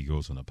and he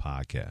goes on a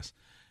podcast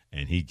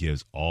and he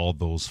gives all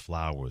those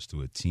flowers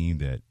to a team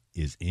that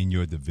is in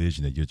your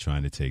division that you're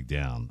trying to take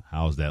down,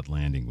 how's that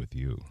landing with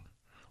you?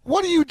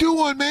 What are you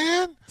doing,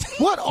 man?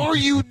 What are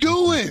you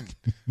doing?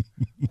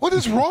 What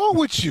is wrong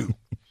with you?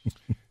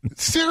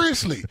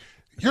 Seriously.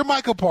 You're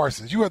Micah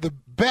Parsons. You are the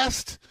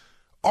best,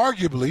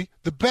 arguably,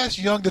 the best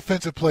young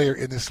defensive player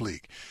in this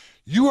league.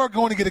 You are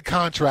going to get a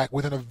contract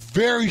within a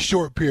very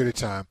short period of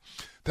time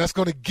that's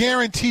going to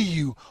guarantee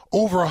you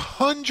over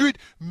 $100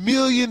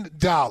 million.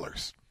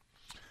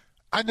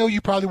 I know you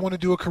probably want to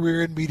do a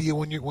career in media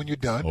when you're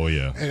done. Oh,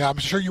 yeah. And I'm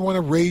sure you want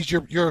to raise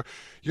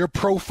your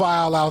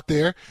profile out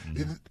there.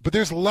 Mm-hmm. But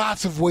there's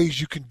lots of ways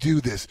you can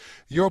do this.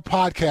 Your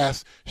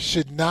podcast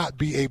should not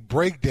be a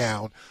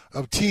breakdown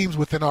of teams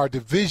within our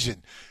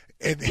division.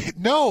 And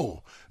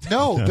no,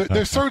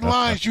 there's certain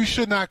lines you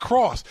should not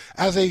cross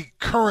as a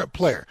current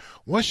player.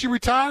 Once you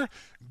retire,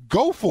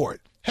 go for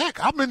it.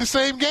 Heck, I'm in the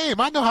same game.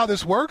 I know how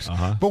this works.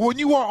 But when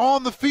you are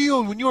on the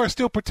field, when you are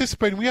still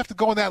participating, we have to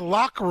go in that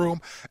locker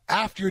room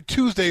after your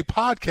Tuesday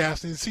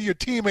podcast and see your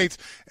teammates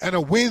at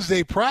a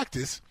Wednesday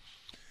practice.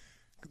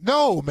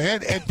 No,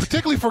 man. And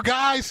particularly for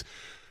guys,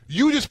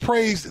 you just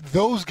praised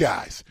those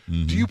guys.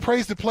 Mm-hmm. Do you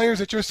praise the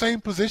players at your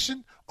same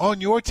position on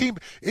your team?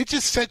 It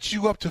just sets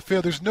you up to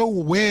fail. There's no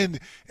win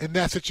in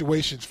that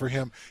situation for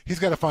him. He's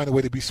got to find a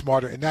way to be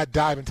smarter and not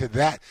dive into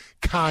that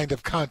kind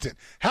of content.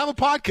 Have a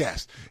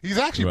podcast. He's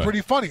actually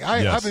pretty funny.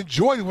 I've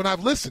enjoyed it when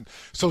I've listened.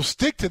 So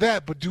stick to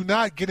that, but do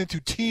not get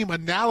into team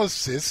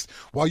analysis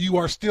while you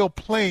are still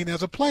playing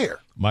as a player.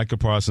 Micah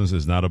Parsons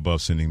is not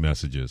above sending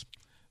messages.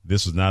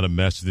 This was not a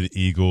message to the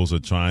Eagles or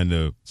trying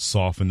to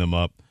soften them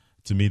up.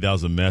 To me, that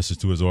was a message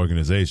to his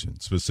organization,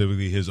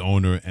 specifically his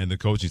owner and the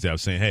coaching staff,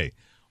 saying, hey,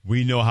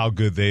 we know how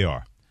good they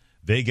are.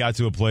 They got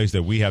to a place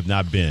that we have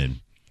not been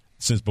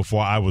since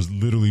before I was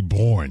literally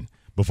born,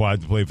 before I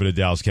played for the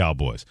Dallas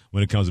Cowboys,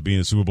 when it comes to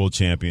being a Super Bowl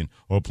champion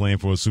or playing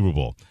for a Super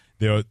Bowl.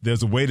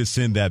 There's a way to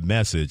send that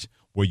message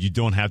where you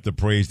don't have to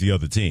praise the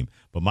other team.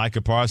 But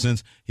Micah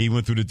Parsons, he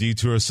went through the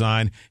detour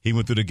sign. He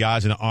went through the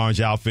guys in the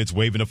orange outfits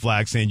waving the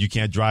flag saying you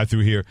can't drive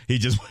through here. He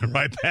just went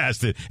right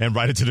past it and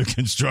right into the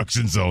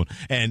construction zone.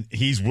 And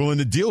he's willing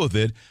to deal with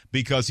it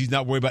because he's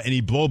not worried about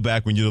any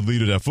blowback when you're the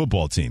leader of that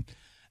football team.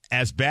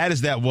 As bad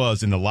as that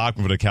was in the locker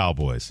room for the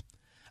Cowboys,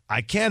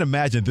 I can't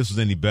imagine this was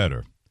any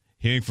better.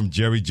 Hearing from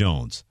Jerry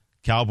Jones,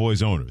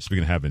 Cowboys owner,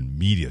 speaking of having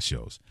media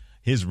shows,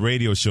 his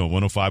radio show,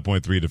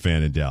 105.3 The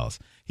Fan in Dallas.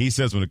 He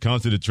says when it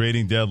comes to the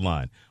trading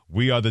deadline,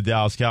 we are the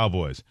Dallas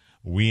Cowboys.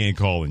 We ain't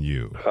calling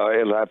you.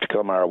 It'll have to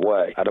come our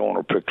way. I don't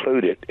want to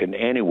preclude it in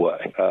any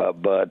way,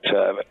 but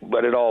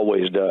it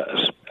always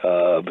does.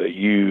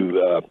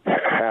 You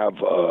have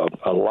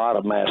a lot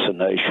of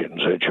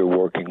machinations that you're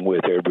working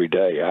with every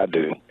day. I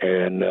do,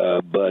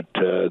 but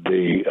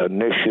the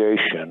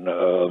initiation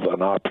of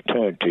an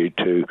opportunity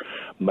to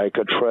make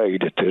a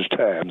trade at this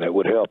time that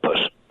would help us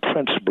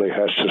principally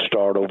has to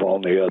start over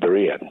on the other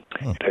end.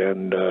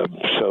 And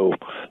so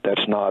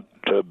that's not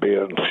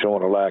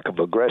showing a lack of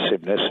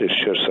aggressiveness.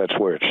 It's just that's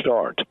where it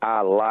starts.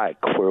 I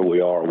like where we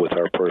are with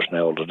our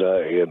personnel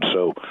today, and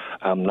so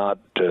I'm not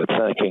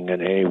thinking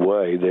in any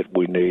way that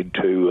we need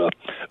to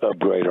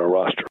upgrade our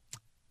roster.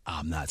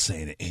 I'm not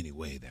saying in any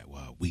way that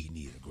we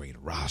need a greater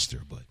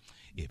roster, but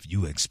if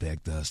you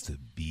expect us to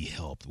be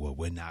helped,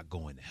 we're not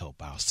going to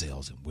help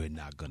ourselves, and we're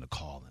not going to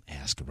call and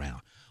ask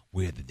around.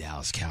 We're the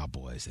Dallas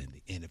Cowboys, and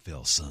the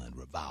NFL sun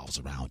revolves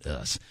around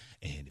us.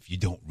 And if you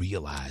don't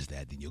realize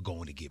that, then you're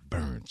going to get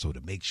burned. So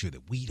to make sure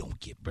that we don't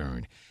get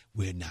burned,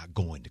 we're not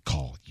going to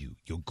call you.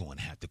 You're going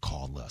to have to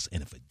call us.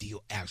 And if a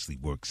deal actually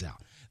works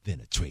out, then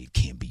a trade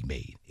can be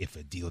made. If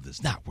a deal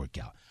does not work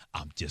out,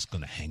 I'm just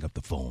going to hang up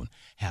the phone,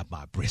 have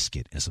my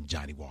brisket and some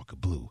Johnny Walker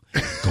Blue,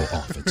 and go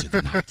off into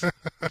the night.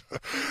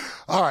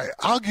 All right,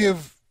 I'll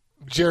give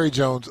Jerry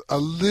Jones a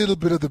little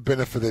bit of the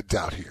benefit of the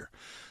doubt here.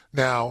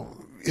 Now,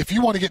 if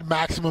you want to get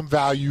maximum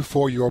value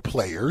for your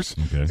players,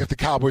 if the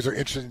Cowboys are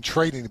interested in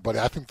trading anybody,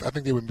 I think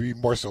they would be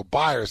more so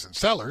buyers than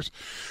sellers.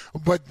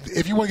 But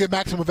if you want to get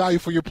maximum value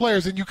for your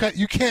players, then you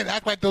can't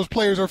act like those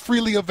players are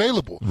freely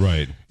available.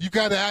 Right. You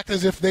got to act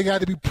as if they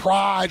got to be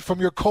pried from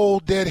your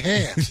cold, dead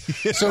hands.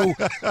 So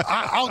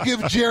I'll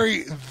give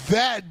Jerry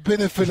that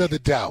benefit of the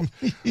doubt.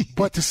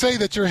 But to say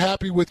that you're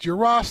happy with your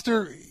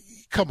roster,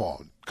 come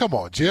on,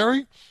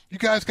 Jerry. You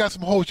guys got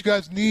some holes. You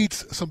guys need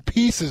some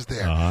pieces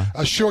there.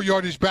 A short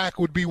yardage back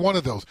would be one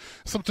of those.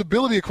 Some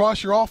stability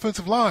across your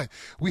offensive line.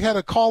 We had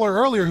a caller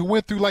earlier who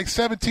went through like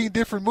 17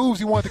 different moves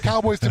he wanted the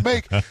Cowboys to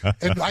make,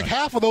 and like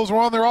half of those were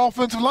on their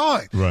offensive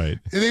line. Right.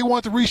 And they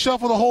want to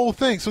reshuffle the whole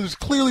thing. So there's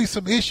clearly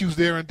some issues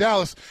there in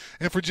Dallas.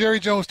 And for Jerry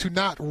Jones to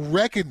not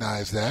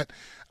recognize that,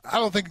 I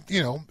don't think,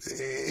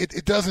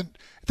 it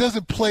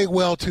doesn't play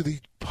well to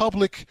the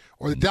public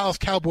or the Dallas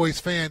Cowboys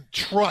fan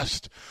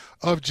trust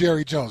of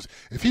Jerry Jones.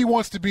 If he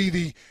wants to be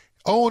the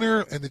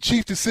owner and the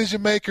chief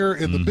decision maker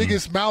and the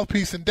biggest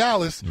mouthpiece in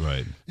Dallas,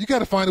 right, you got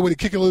to find a way to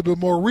kick it a little bit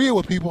more real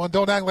with people and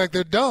don't act like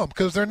they're dumb,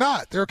 because they're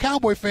not. They're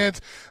Cowboy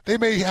fans. They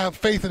may have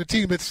faith in a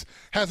team that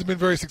hasn't been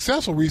very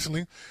successful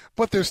recently,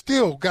 but they're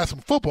still got some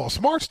football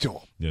smarts to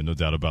them. Yeah, no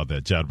doubt about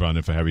that. Chad Brown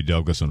in for Harry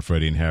Douglas on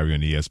Freddie and Harry on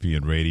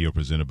ESPN Radio,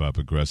 presented by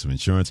Progressive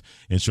Insurance.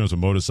 Insurance for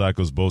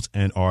motorcycles, boats,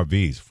 and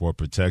RVs for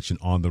protection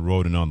on the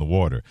road and on the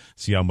water.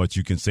 See how much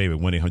you can save at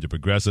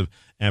 1-800-PROGRESSIVE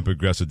and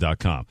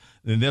Progressive.com.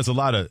 And there's a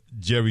lot of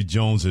Jerry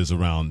Joneses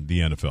around the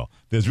NFL.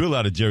 There's really a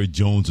lot of Jerry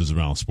Joneses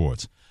around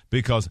sports,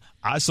 because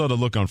I saw the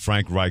look on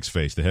Frank Reich's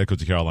face, the head coach of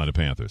the Carolina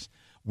Panthers,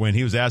 when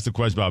he was asked the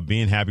question about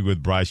being happy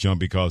with Bryce Young,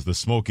 because the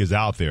smoke is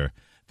out there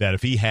that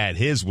if he had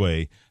his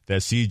way,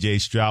 that C.J.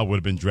 Stroud would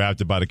have been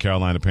drafted by the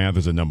Carolina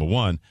Panthers at number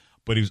 1,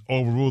 but he was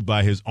overruled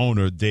by his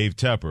owner, Dave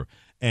Tepper.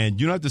 And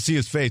you don't have to see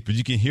his face, but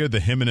you can hear the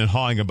hemming and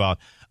hawing about,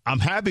 I'm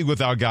happy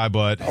with our guy,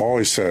 but I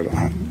always said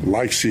I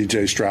like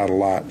C.J. Stroud a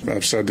lot.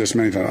 I've said this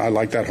many times. I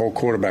like that whole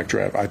quarterback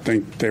draft. I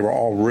think they were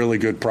all really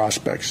good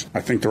prospects.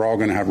 I think they're all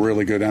going to have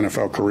really good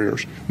NFL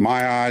careers.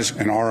 My eyes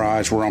and our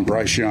eyes were on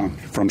Bryce Young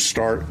from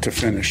start to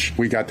finish.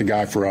 We got the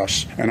guy for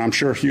us, and I'm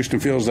sure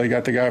Houston feels they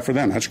got the guy for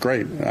them. That's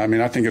great. I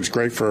mean, I think it's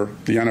great for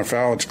the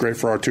NFL. It's great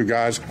for our two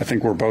guys. I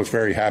think we're both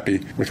very happy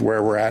with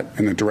where we're at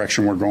and the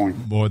direction we're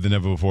going. More than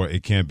ever before,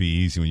 it can't be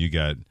easy when you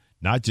got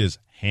not just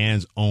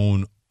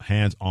hands-on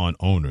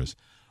owners,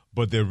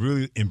 but they're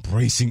really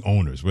embracing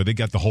owners where they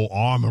got the whole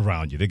arm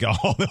around you. They got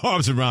all the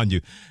arms around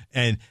you.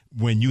 And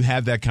when you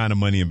have that kind of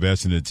money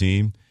invested in a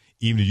team,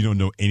 even if you don't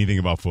know anything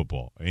about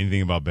football,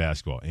 anything about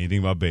basketball, anything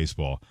about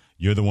baseball,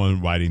 you're the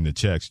one writing the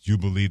checks. You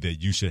believe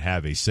that you should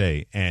have a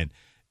say. And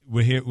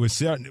we're here with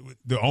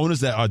the owners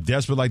that are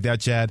desperate like that,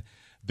 Chad.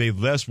 They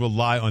less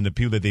rely on the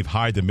people that they've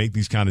hired to make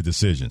these kind of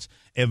decisions.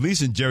 At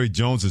least in Jerry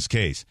Jones's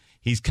case,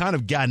 he's kind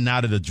of gotten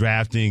out of the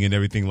drafting and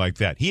everything like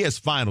that. He has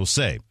final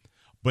say,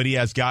 but he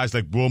has guys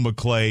like Will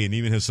McClay and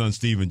even his son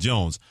Stephen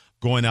Jones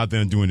going out there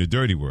and doing the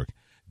dirty work.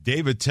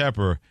 David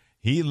Tepper,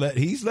 he's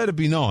let it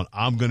be known,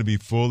 I'm going to be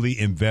fully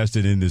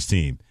invested in this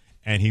team.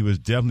 And he was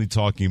definitely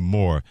talking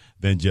more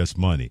than just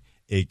money.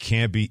 It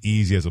can't be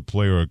easy as a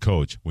player or a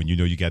coach when you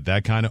know you got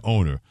that kind of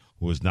owner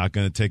who is not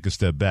going to take a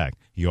step back.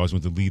 He always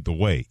wants to lead the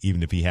way,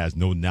 even if he has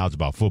no knowledge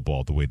about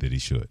football the way that he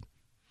should.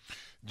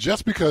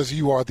 Just because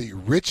you are the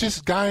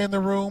richest guy in the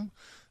room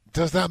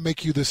does not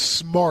make you the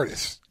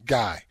smartest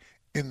guy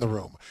in the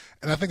room.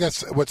 And I think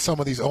that's what some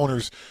of these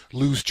owners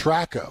lose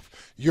track of.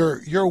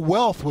 Your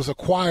wealth was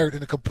acquired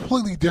in a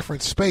completely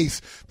different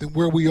space than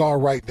where we are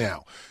right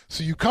now.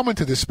 So you come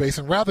into this space,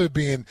 and rather than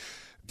being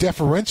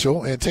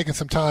deferential and taking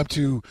some time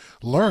to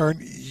learn,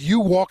 you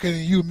walk in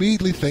and you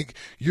immediately think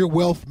your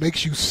wealth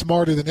makes you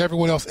smarter than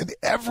everyone else in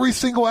every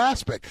single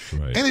aspect.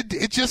 Right. And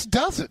it just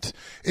doesn't.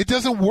 It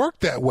doesn't work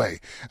that way.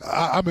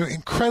 I'm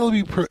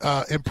incredibly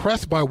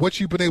impressed by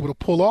what you've been able to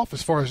pull off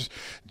as far as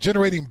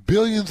generating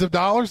billions of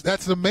dollars.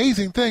 That's an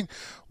amazing thing.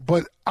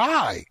 But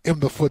I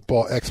am the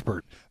football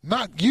expert,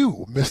 not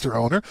you, Mr.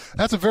 Owner.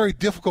 That's a very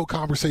difficult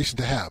conversation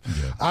to have.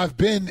 Yeah. I've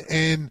been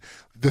in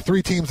the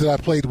 3 teams that I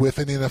played with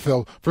in the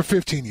NFL for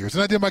 15 years,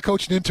 and I did my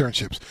coaching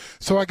internships.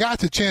 So I got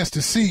the chance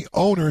to see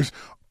owners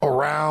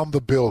around the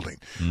building.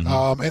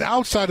 Mm-hmm. And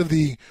outside of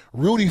the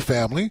Rooney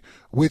family,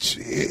 which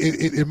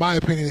in my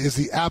opinion is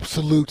the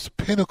absolute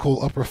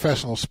pinnacle of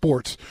professional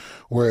sports,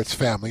 where it's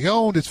family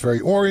owned, it's very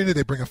oriented,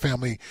 they bring a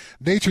family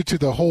nature to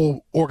the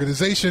whole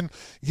organization,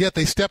 yet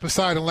they step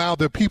aside and allow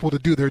their people to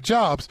do their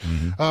jobs.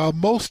 Mm-hmm.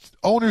 Most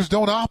owners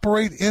don't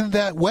operate in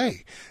that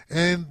way,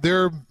 and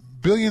they're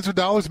billions of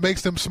dollars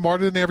makes them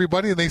smarter than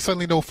everybody, and they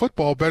suddenly know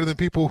football better than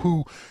people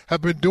who have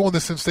been doing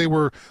this since they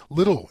were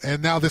little.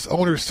 And now this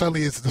owner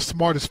suddenly is the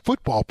smartest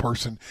football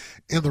person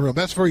in the room.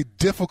 That's very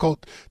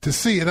difficult to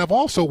see. And I've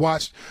also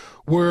watched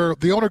where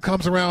the owner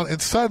comes around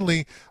and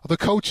suddenly the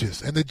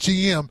coaches and the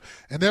GM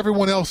and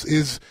everyone else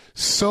is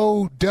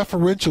so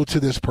deferential to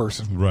this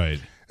person. Right.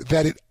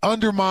 That it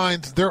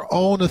undermines their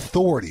own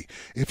authority.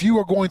 If you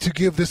are going to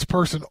give this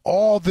person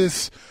all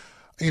this,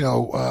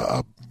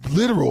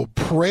 literal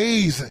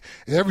praise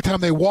every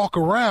time they walk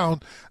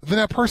around, then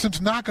that person's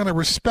not going to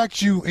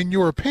respect you in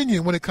your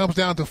opinion when it comes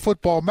down to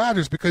football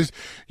matters, because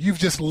you've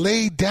just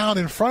laid down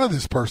in front of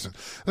this person.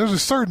 There's a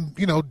certain,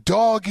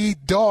 dog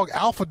eat dog,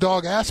 alpha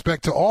dog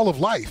aspect to all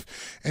of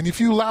life. And if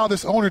you allow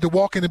this owner to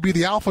walk in and be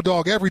the alpha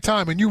dog every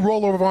time and you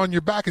roll over on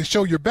your back and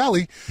show your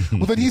belly,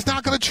 well, then he's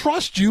not going to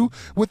trust you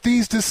with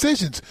these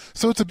decisions.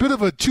 So it's a bit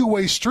of a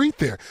two-way street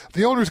there.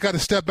 The owner's got to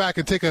step back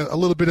and take a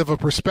little bit of a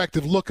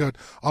perspective look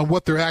on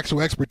what their actual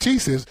expertise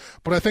is.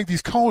 But I think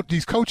these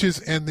coaches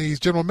and these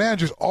general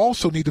managers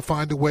also need to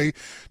find a way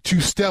to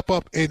step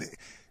up and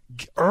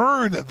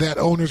earn that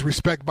owner's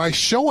respect by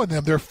showing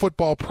them their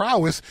football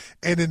prowess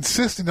and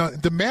insisting on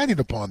demanding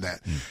upon that.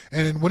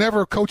 And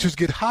whenever coaches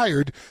get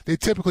hired, they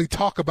typically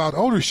talk about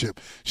ownership.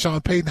 Sean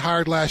Payton,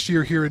 hired last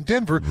year here in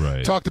Denver,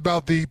 talked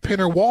about the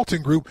Penner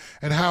Walton group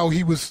and how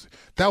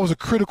that was a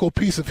critical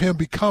piece of him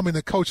becoming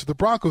the coach of the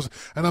Broncos.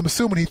 And I'm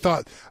assuming he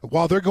thought,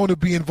 while they're going to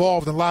be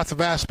involved in lots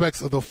of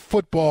aspects of the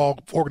football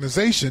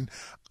organization,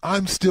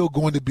 I'm still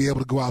going to be able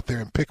to go out there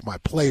and pick my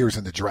players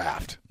in the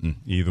draft.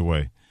 Either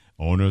way,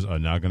 owners are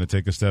not going to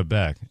take a step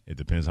back. It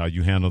depends how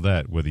you handle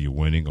that, whether you're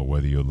winning or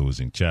whether you're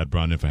losing. Chad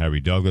Brown in for Harry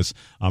Douglas.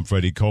 I'm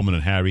Freddie Coleman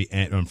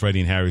and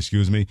Freddie and Harry.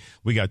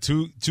 We got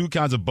two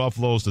kinds of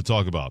Buffaloes to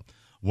talk about.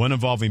 One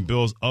involving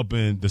Bills up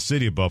in the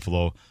city of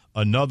Buffalo.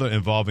 Another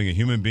involving a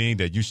human being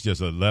that you should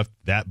just have left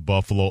that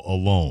Buffalo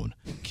alone.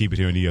 Keep it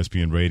here on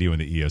ESPN Radio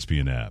and the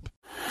ESPN app.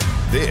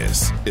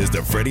 This is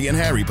the Freddie and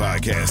Harry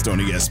podcast on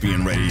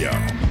ESPN Radio.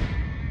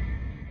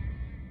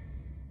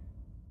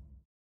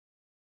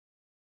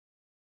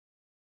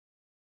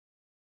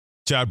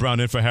 Chad Brown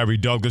in for Harry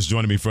Douglas.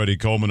 Joining me, Freddie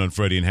Coleman on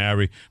Freddie and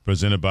Harry,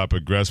 presented by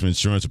Progressive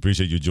Insurance.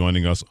 Appreciate you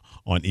joining us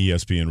on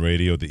ESPN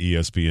Radio, the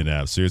ESPN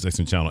app, Sirius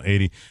XM Channel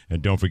 80.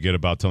 And don't forget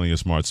about telling your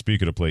smart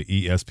speaker to play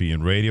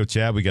ESPN Radio.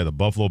 Chad, we got the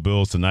Buffalo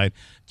Bills tonight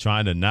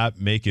trying to not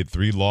make it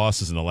 3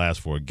 losses in the last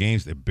 4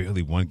 games. They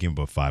barely won game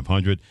above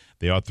 500.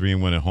 They are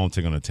 3-1 at home,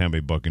 taking on the Tampa Bay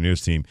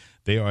Buccaneers team.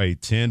 They are a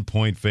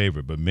 10-point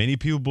favorite, but many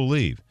people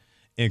believe,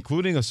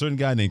 including a certain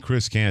guy named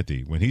Chris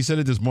Canty, when he said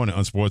it this morning,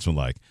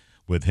 Unsportsmanlike,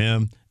 with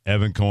him,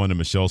 Evan Cohen, and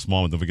Michelle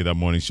Smallman. Don't forget that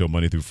morning show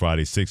Monday through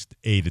Friday,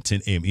 8 to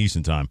 10 a.m.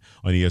 Eastern Time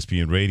on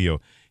ESPN Radio.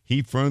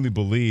 He firmly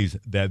believes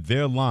that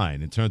their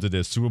line, in terms of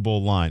their Super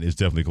Bowl line, is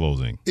definitely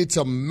closing. It's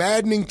a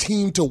maddening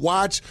team to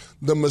watch.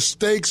 The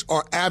mistakes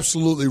are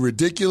absolutely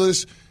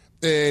ridiculous.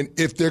 And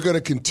if they're going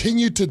to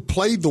continue to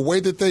play the way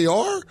that they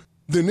are,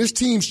 then this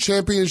team's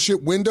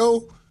championship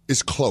window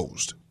is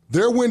closed.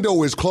 Their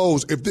window is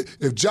closed.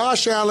 If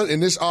Josh Allen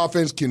and this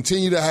offense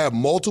continue to have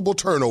multiple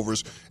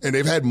turnovers, and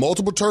they've had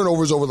multiple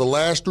turnovers over the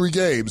last 3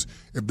 games,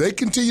 if they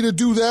continue to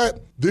do that,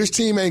 this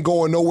team ain't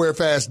going nowhere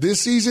fast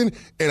this season,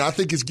 and I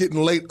think it's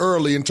getting late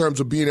early in terms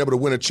of being able to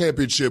win a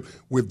championship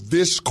with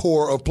this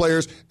core of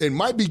players. It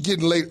might be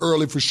getting late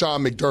early for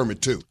Sean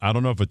McDermott, too. I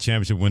don't know if a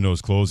championship window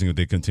is closing if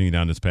they continue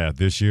down this path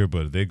this year,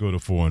 but if they go to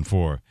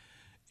 4-4,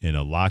 in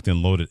a locked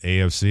and loaded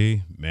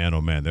AFC, man,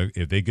 oh man,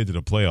 if they get to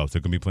the playoffs, they're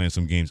going to be playing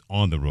some games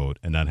on the road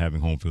and not having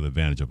home field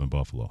advantage up in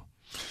Buffalo.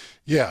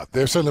 Yeah,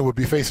 they certainly would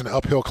be facing an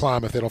uphill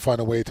climb if they don't find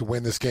a way to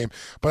win this game.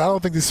 But I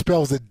don't think this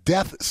spells a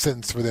death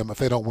sentence for them if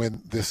they don't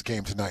win this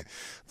game tonight.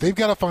 They've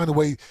got to find a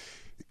way.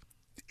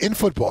 In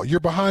football, you're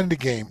behind the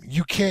game.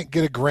 You can't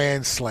get a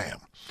grand slam.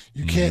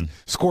 You can't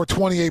score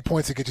 28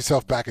 points and get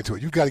yourself back into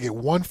it. You've got to get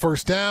 1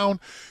 first down,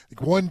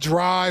 1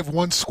 drive,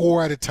 1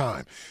 score at a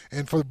time.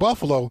 And for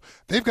Buffalo,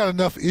 they've got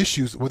enough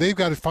issues where they've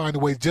got to find a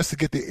way just to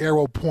get the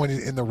arrow pointed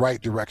in the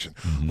right direction.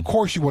 Of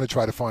course you want to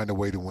try to find a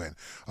way to win.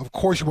 Of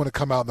course you want to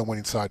come out on the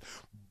winning side.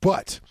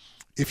 But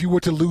if you were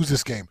to lose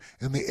this game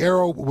and the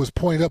arrow was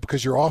pointed up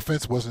because your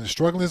offense wasn't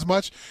struggling as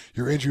much,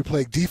 your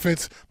injury-plagued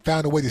defense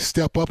found a way to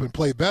step up and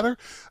play better,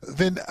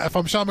 then if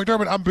I'm Sean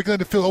McDermott, I'm beginning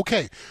to feel,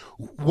 okay,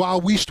 while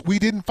we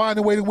didn't find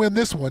a way to win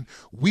this one,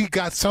 we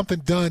got something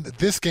done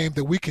this game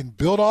that we can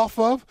build off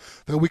of,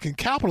 that we can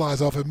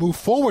capitalize off and move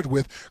forward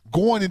with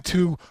going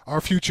into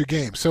our future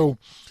games. So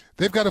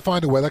they've got to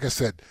find a way. Like I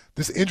said,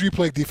 this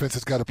injury-plagued defense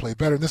has got to play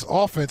better, and this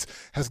offense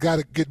has got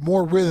to get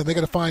more rhythm. They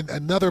got to find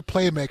another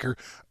playmaker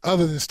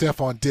other than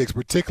Stephon Diggs,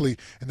 particularly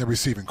in the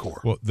receiving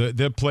core. Well,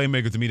 their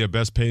playmaker, to me, their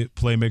best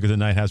playmaker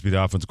tonight has to be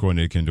the offensive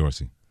coordinator, Ken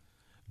Dorsey.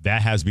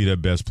 That has to be their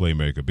best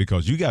playmaker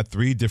because you got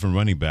 3 different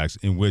running backs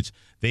in which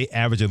they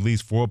average at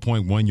least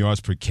 4.1 yards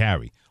per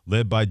carry,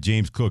 led by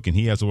James Cook, and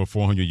he has over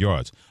 400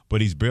 yards.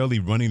 But he's barely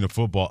running the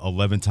football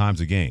 11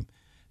 times a game.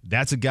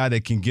 That's a guy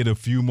that can get a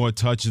few more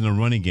touches in the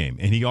running game,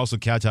 and he also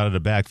catch out of the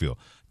backfield.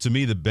 To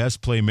me, the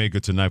best playmaker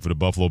tonight for the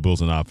Buffalo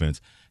Bills on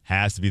offense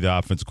has to be the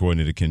offensive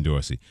coordinator, Ken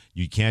Dorsey.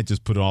 You can't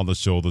just put all the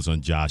shoulders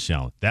on Josh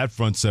Allen. That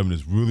front 7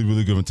 is really,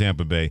 really good in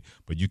Tampa Bay,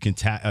 but you can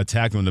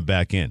attack them on the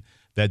back end.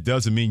 That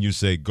doesn't mean you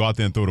say, go out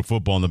there and throw the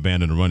football and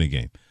abandon the running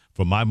game.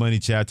 For my money,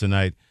 Chad,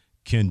 tonight,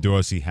 Ken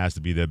Dorsey has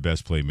to be their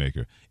best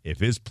playmaker. If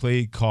his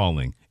play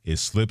calling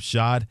is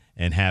slipshod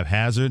and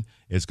haphazard,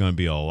 it's going to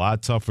be a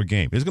lot tougher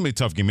game. It's going to be a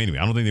tough game anyway.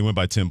 I don't think they win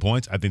by 10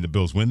 points. I think the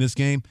Bills win this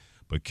game,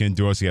 but Ken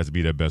Dorsey has to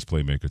be their best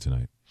playmaker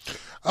tonight.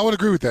 I would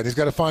agree with that. He's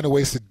got to find a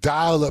ways to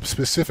dial up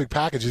specific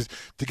packages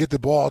to get the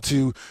ball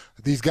to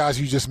these guys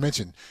you just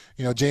mentioned.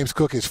 You know, James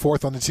Cook is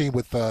 4th on the team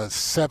with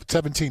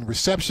 17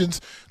 receptions.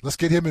 Let's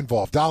get him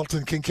involved.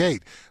 Dalton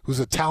Kincaid,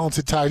 who's a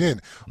talented tight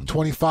end,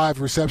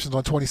 25 receptions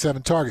on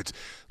 27 targets.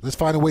 Let's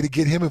find a way to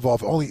get him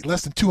involved. Only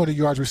less than 200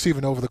 yards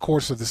receiving over the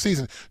course of the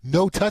season.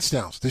 No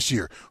touchdowns this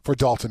year for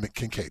Dalton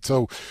Kincaid.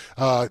 So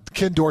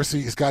Ken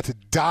Dorsey has got to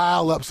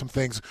dial up some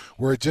things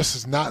where it just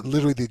is not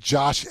literally the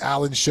Josh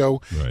Allen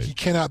show. Right. He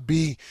cannot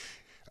be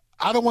 –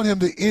 I don't want him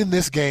to end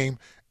this game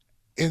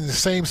in the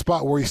same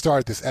spot where he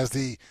started this, as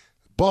the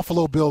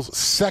Buffalo Bills'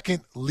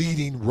 second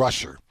leading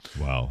rusher.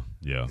 Wow,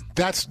 yeah.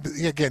 That's,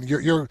 again,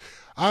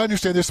 I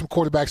understand there's some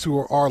quarterbacks who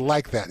are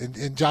like that,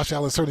 and Josh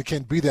Allen certainly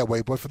can be that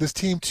way, but for this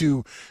team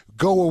to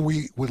go where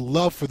we would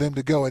love for them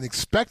to go and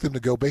expect them to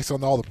go based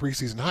on all the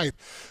preseason hype,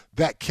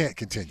 that can't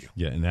continue.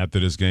 Yeah, and after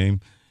this game,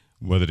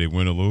 whether they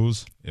win or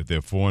lose, if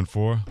they're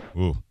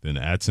 4-4, then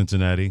at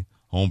Cincinnati,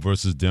 home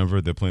versus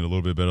Denver, they're playing a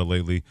little bit better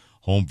lately.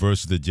 Home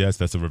versus the Jets,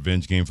 that's a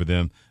revenge game for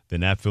them.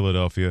 Then at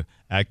Philadelphia,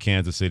 at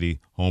Kansas City,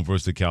 home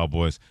versus the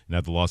Cowboys, and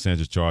at the Los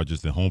Angeles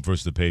Chargers, then home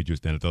versus the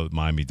Patriots, then at the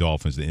Miami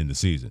Dolphins to end the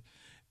season.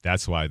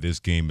 That's why this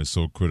game is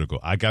so critical.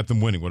 I got them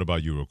winning. What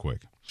about you, real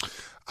quick?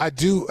 I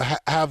do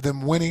have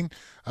them winning.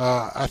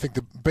 I think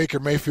the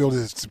Baker Mayfield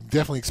is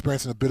definitely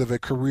experiencing a bit of a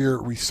career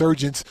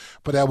resurgence,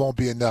 but that won't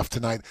be enough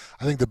tonight.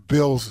 I think the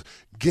Bills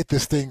get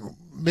this thing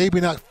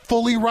maybe not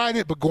fully ride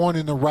it, but going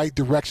in the right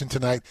direction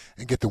tonight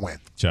and get the win.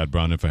 Chad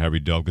Brown in for Harry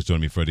Douglas.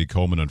 Joining me, Freddie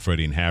Coleman on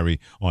Freddie and Harry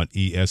on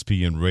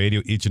ESPN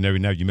Radio. Each and every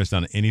night you missed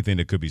out on anything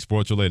that could be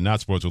sports-related, not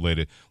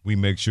sports-related. We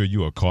make sure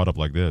you are caught up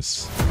like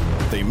this.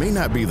 They may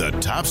not be the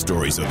top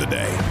stories of the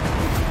day.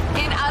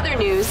 In other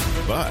news.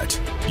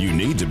 But you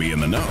need to be in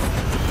the know.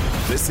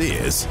 This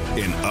is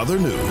In Other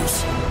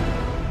News.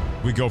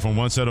 We go from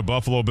one set of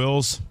Buffalo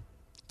Bills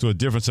to a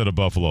different set of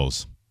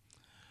Buffaloes.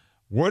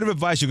 Word of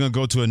advice, you're going to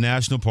go to a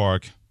national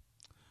park,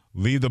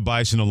 leave the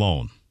bison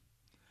alone.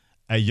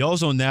 At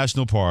Yellowstone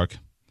National Park,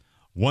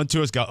 one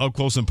tourist got up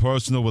close and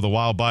personal with a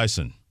wild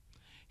bison.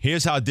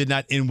 Here's how it did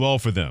not end well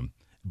for them.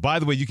 By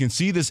the way, you can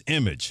see this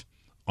image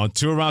on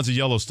 2 rounds of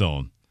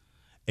Yellowstone.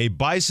 A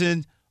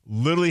bison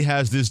literally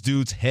has this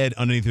dude's head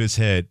underneath his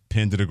head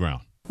pinned to the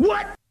ground.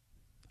 What?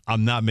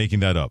 I'm not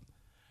making that up.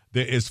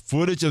 There is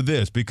footage of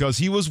this because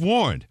he was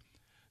warned,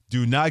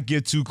 do not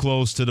get too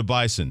close to the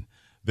bison.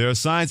 There are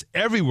signs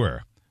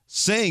everywhere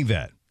saying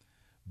that.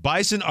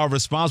 Bison are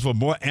responsible for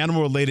more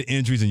animal-related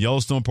injuries in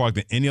Yellowstone Park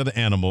than any other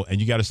animal, and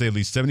you got to stay at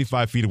least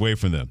 75 feet away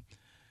from them.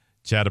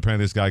 Chad,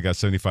 apparently this guy got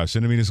 75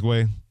 centimeters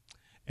away,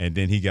 and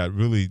then he got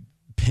really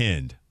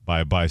pinned by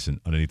a bison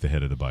underneath the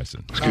head of the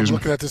bison. I'm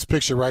looking at this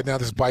picture right now.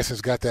 This bison's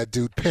got that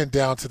dude pinned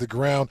down to the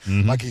ground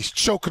like he's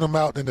choking him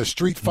out in a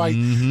street fight.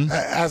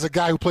 As a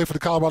guy who played for the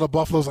Colorado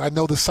Buffaloes, I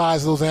know the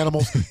size of those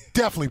animals.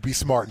 Definitely be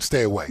smart and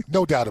stay away.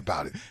 No doubt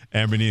about it.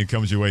 Amber Neal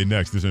comes your way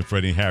next. This is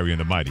Freddie and Harry on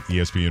the mighty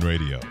ESPN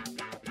Radio.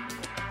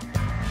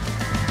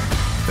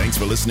 Thanks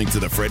for listening to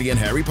the Freddie and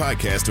Harry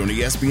podcast on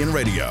ESPN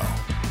Radio.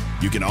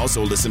 You can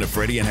also listen to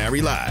Freddie and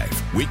Harry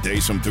live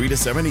weekdays from 3 to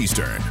 7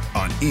 Eastern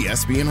on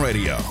ESPN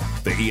Radio,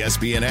 the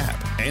ESPN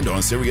app, and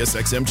on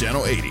SiriusXM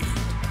Channel 80.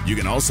 You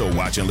can also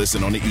watch and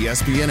listen on the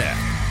ESPN app.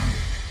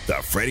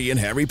 The Freddie and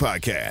Harry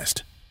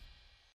Podcast.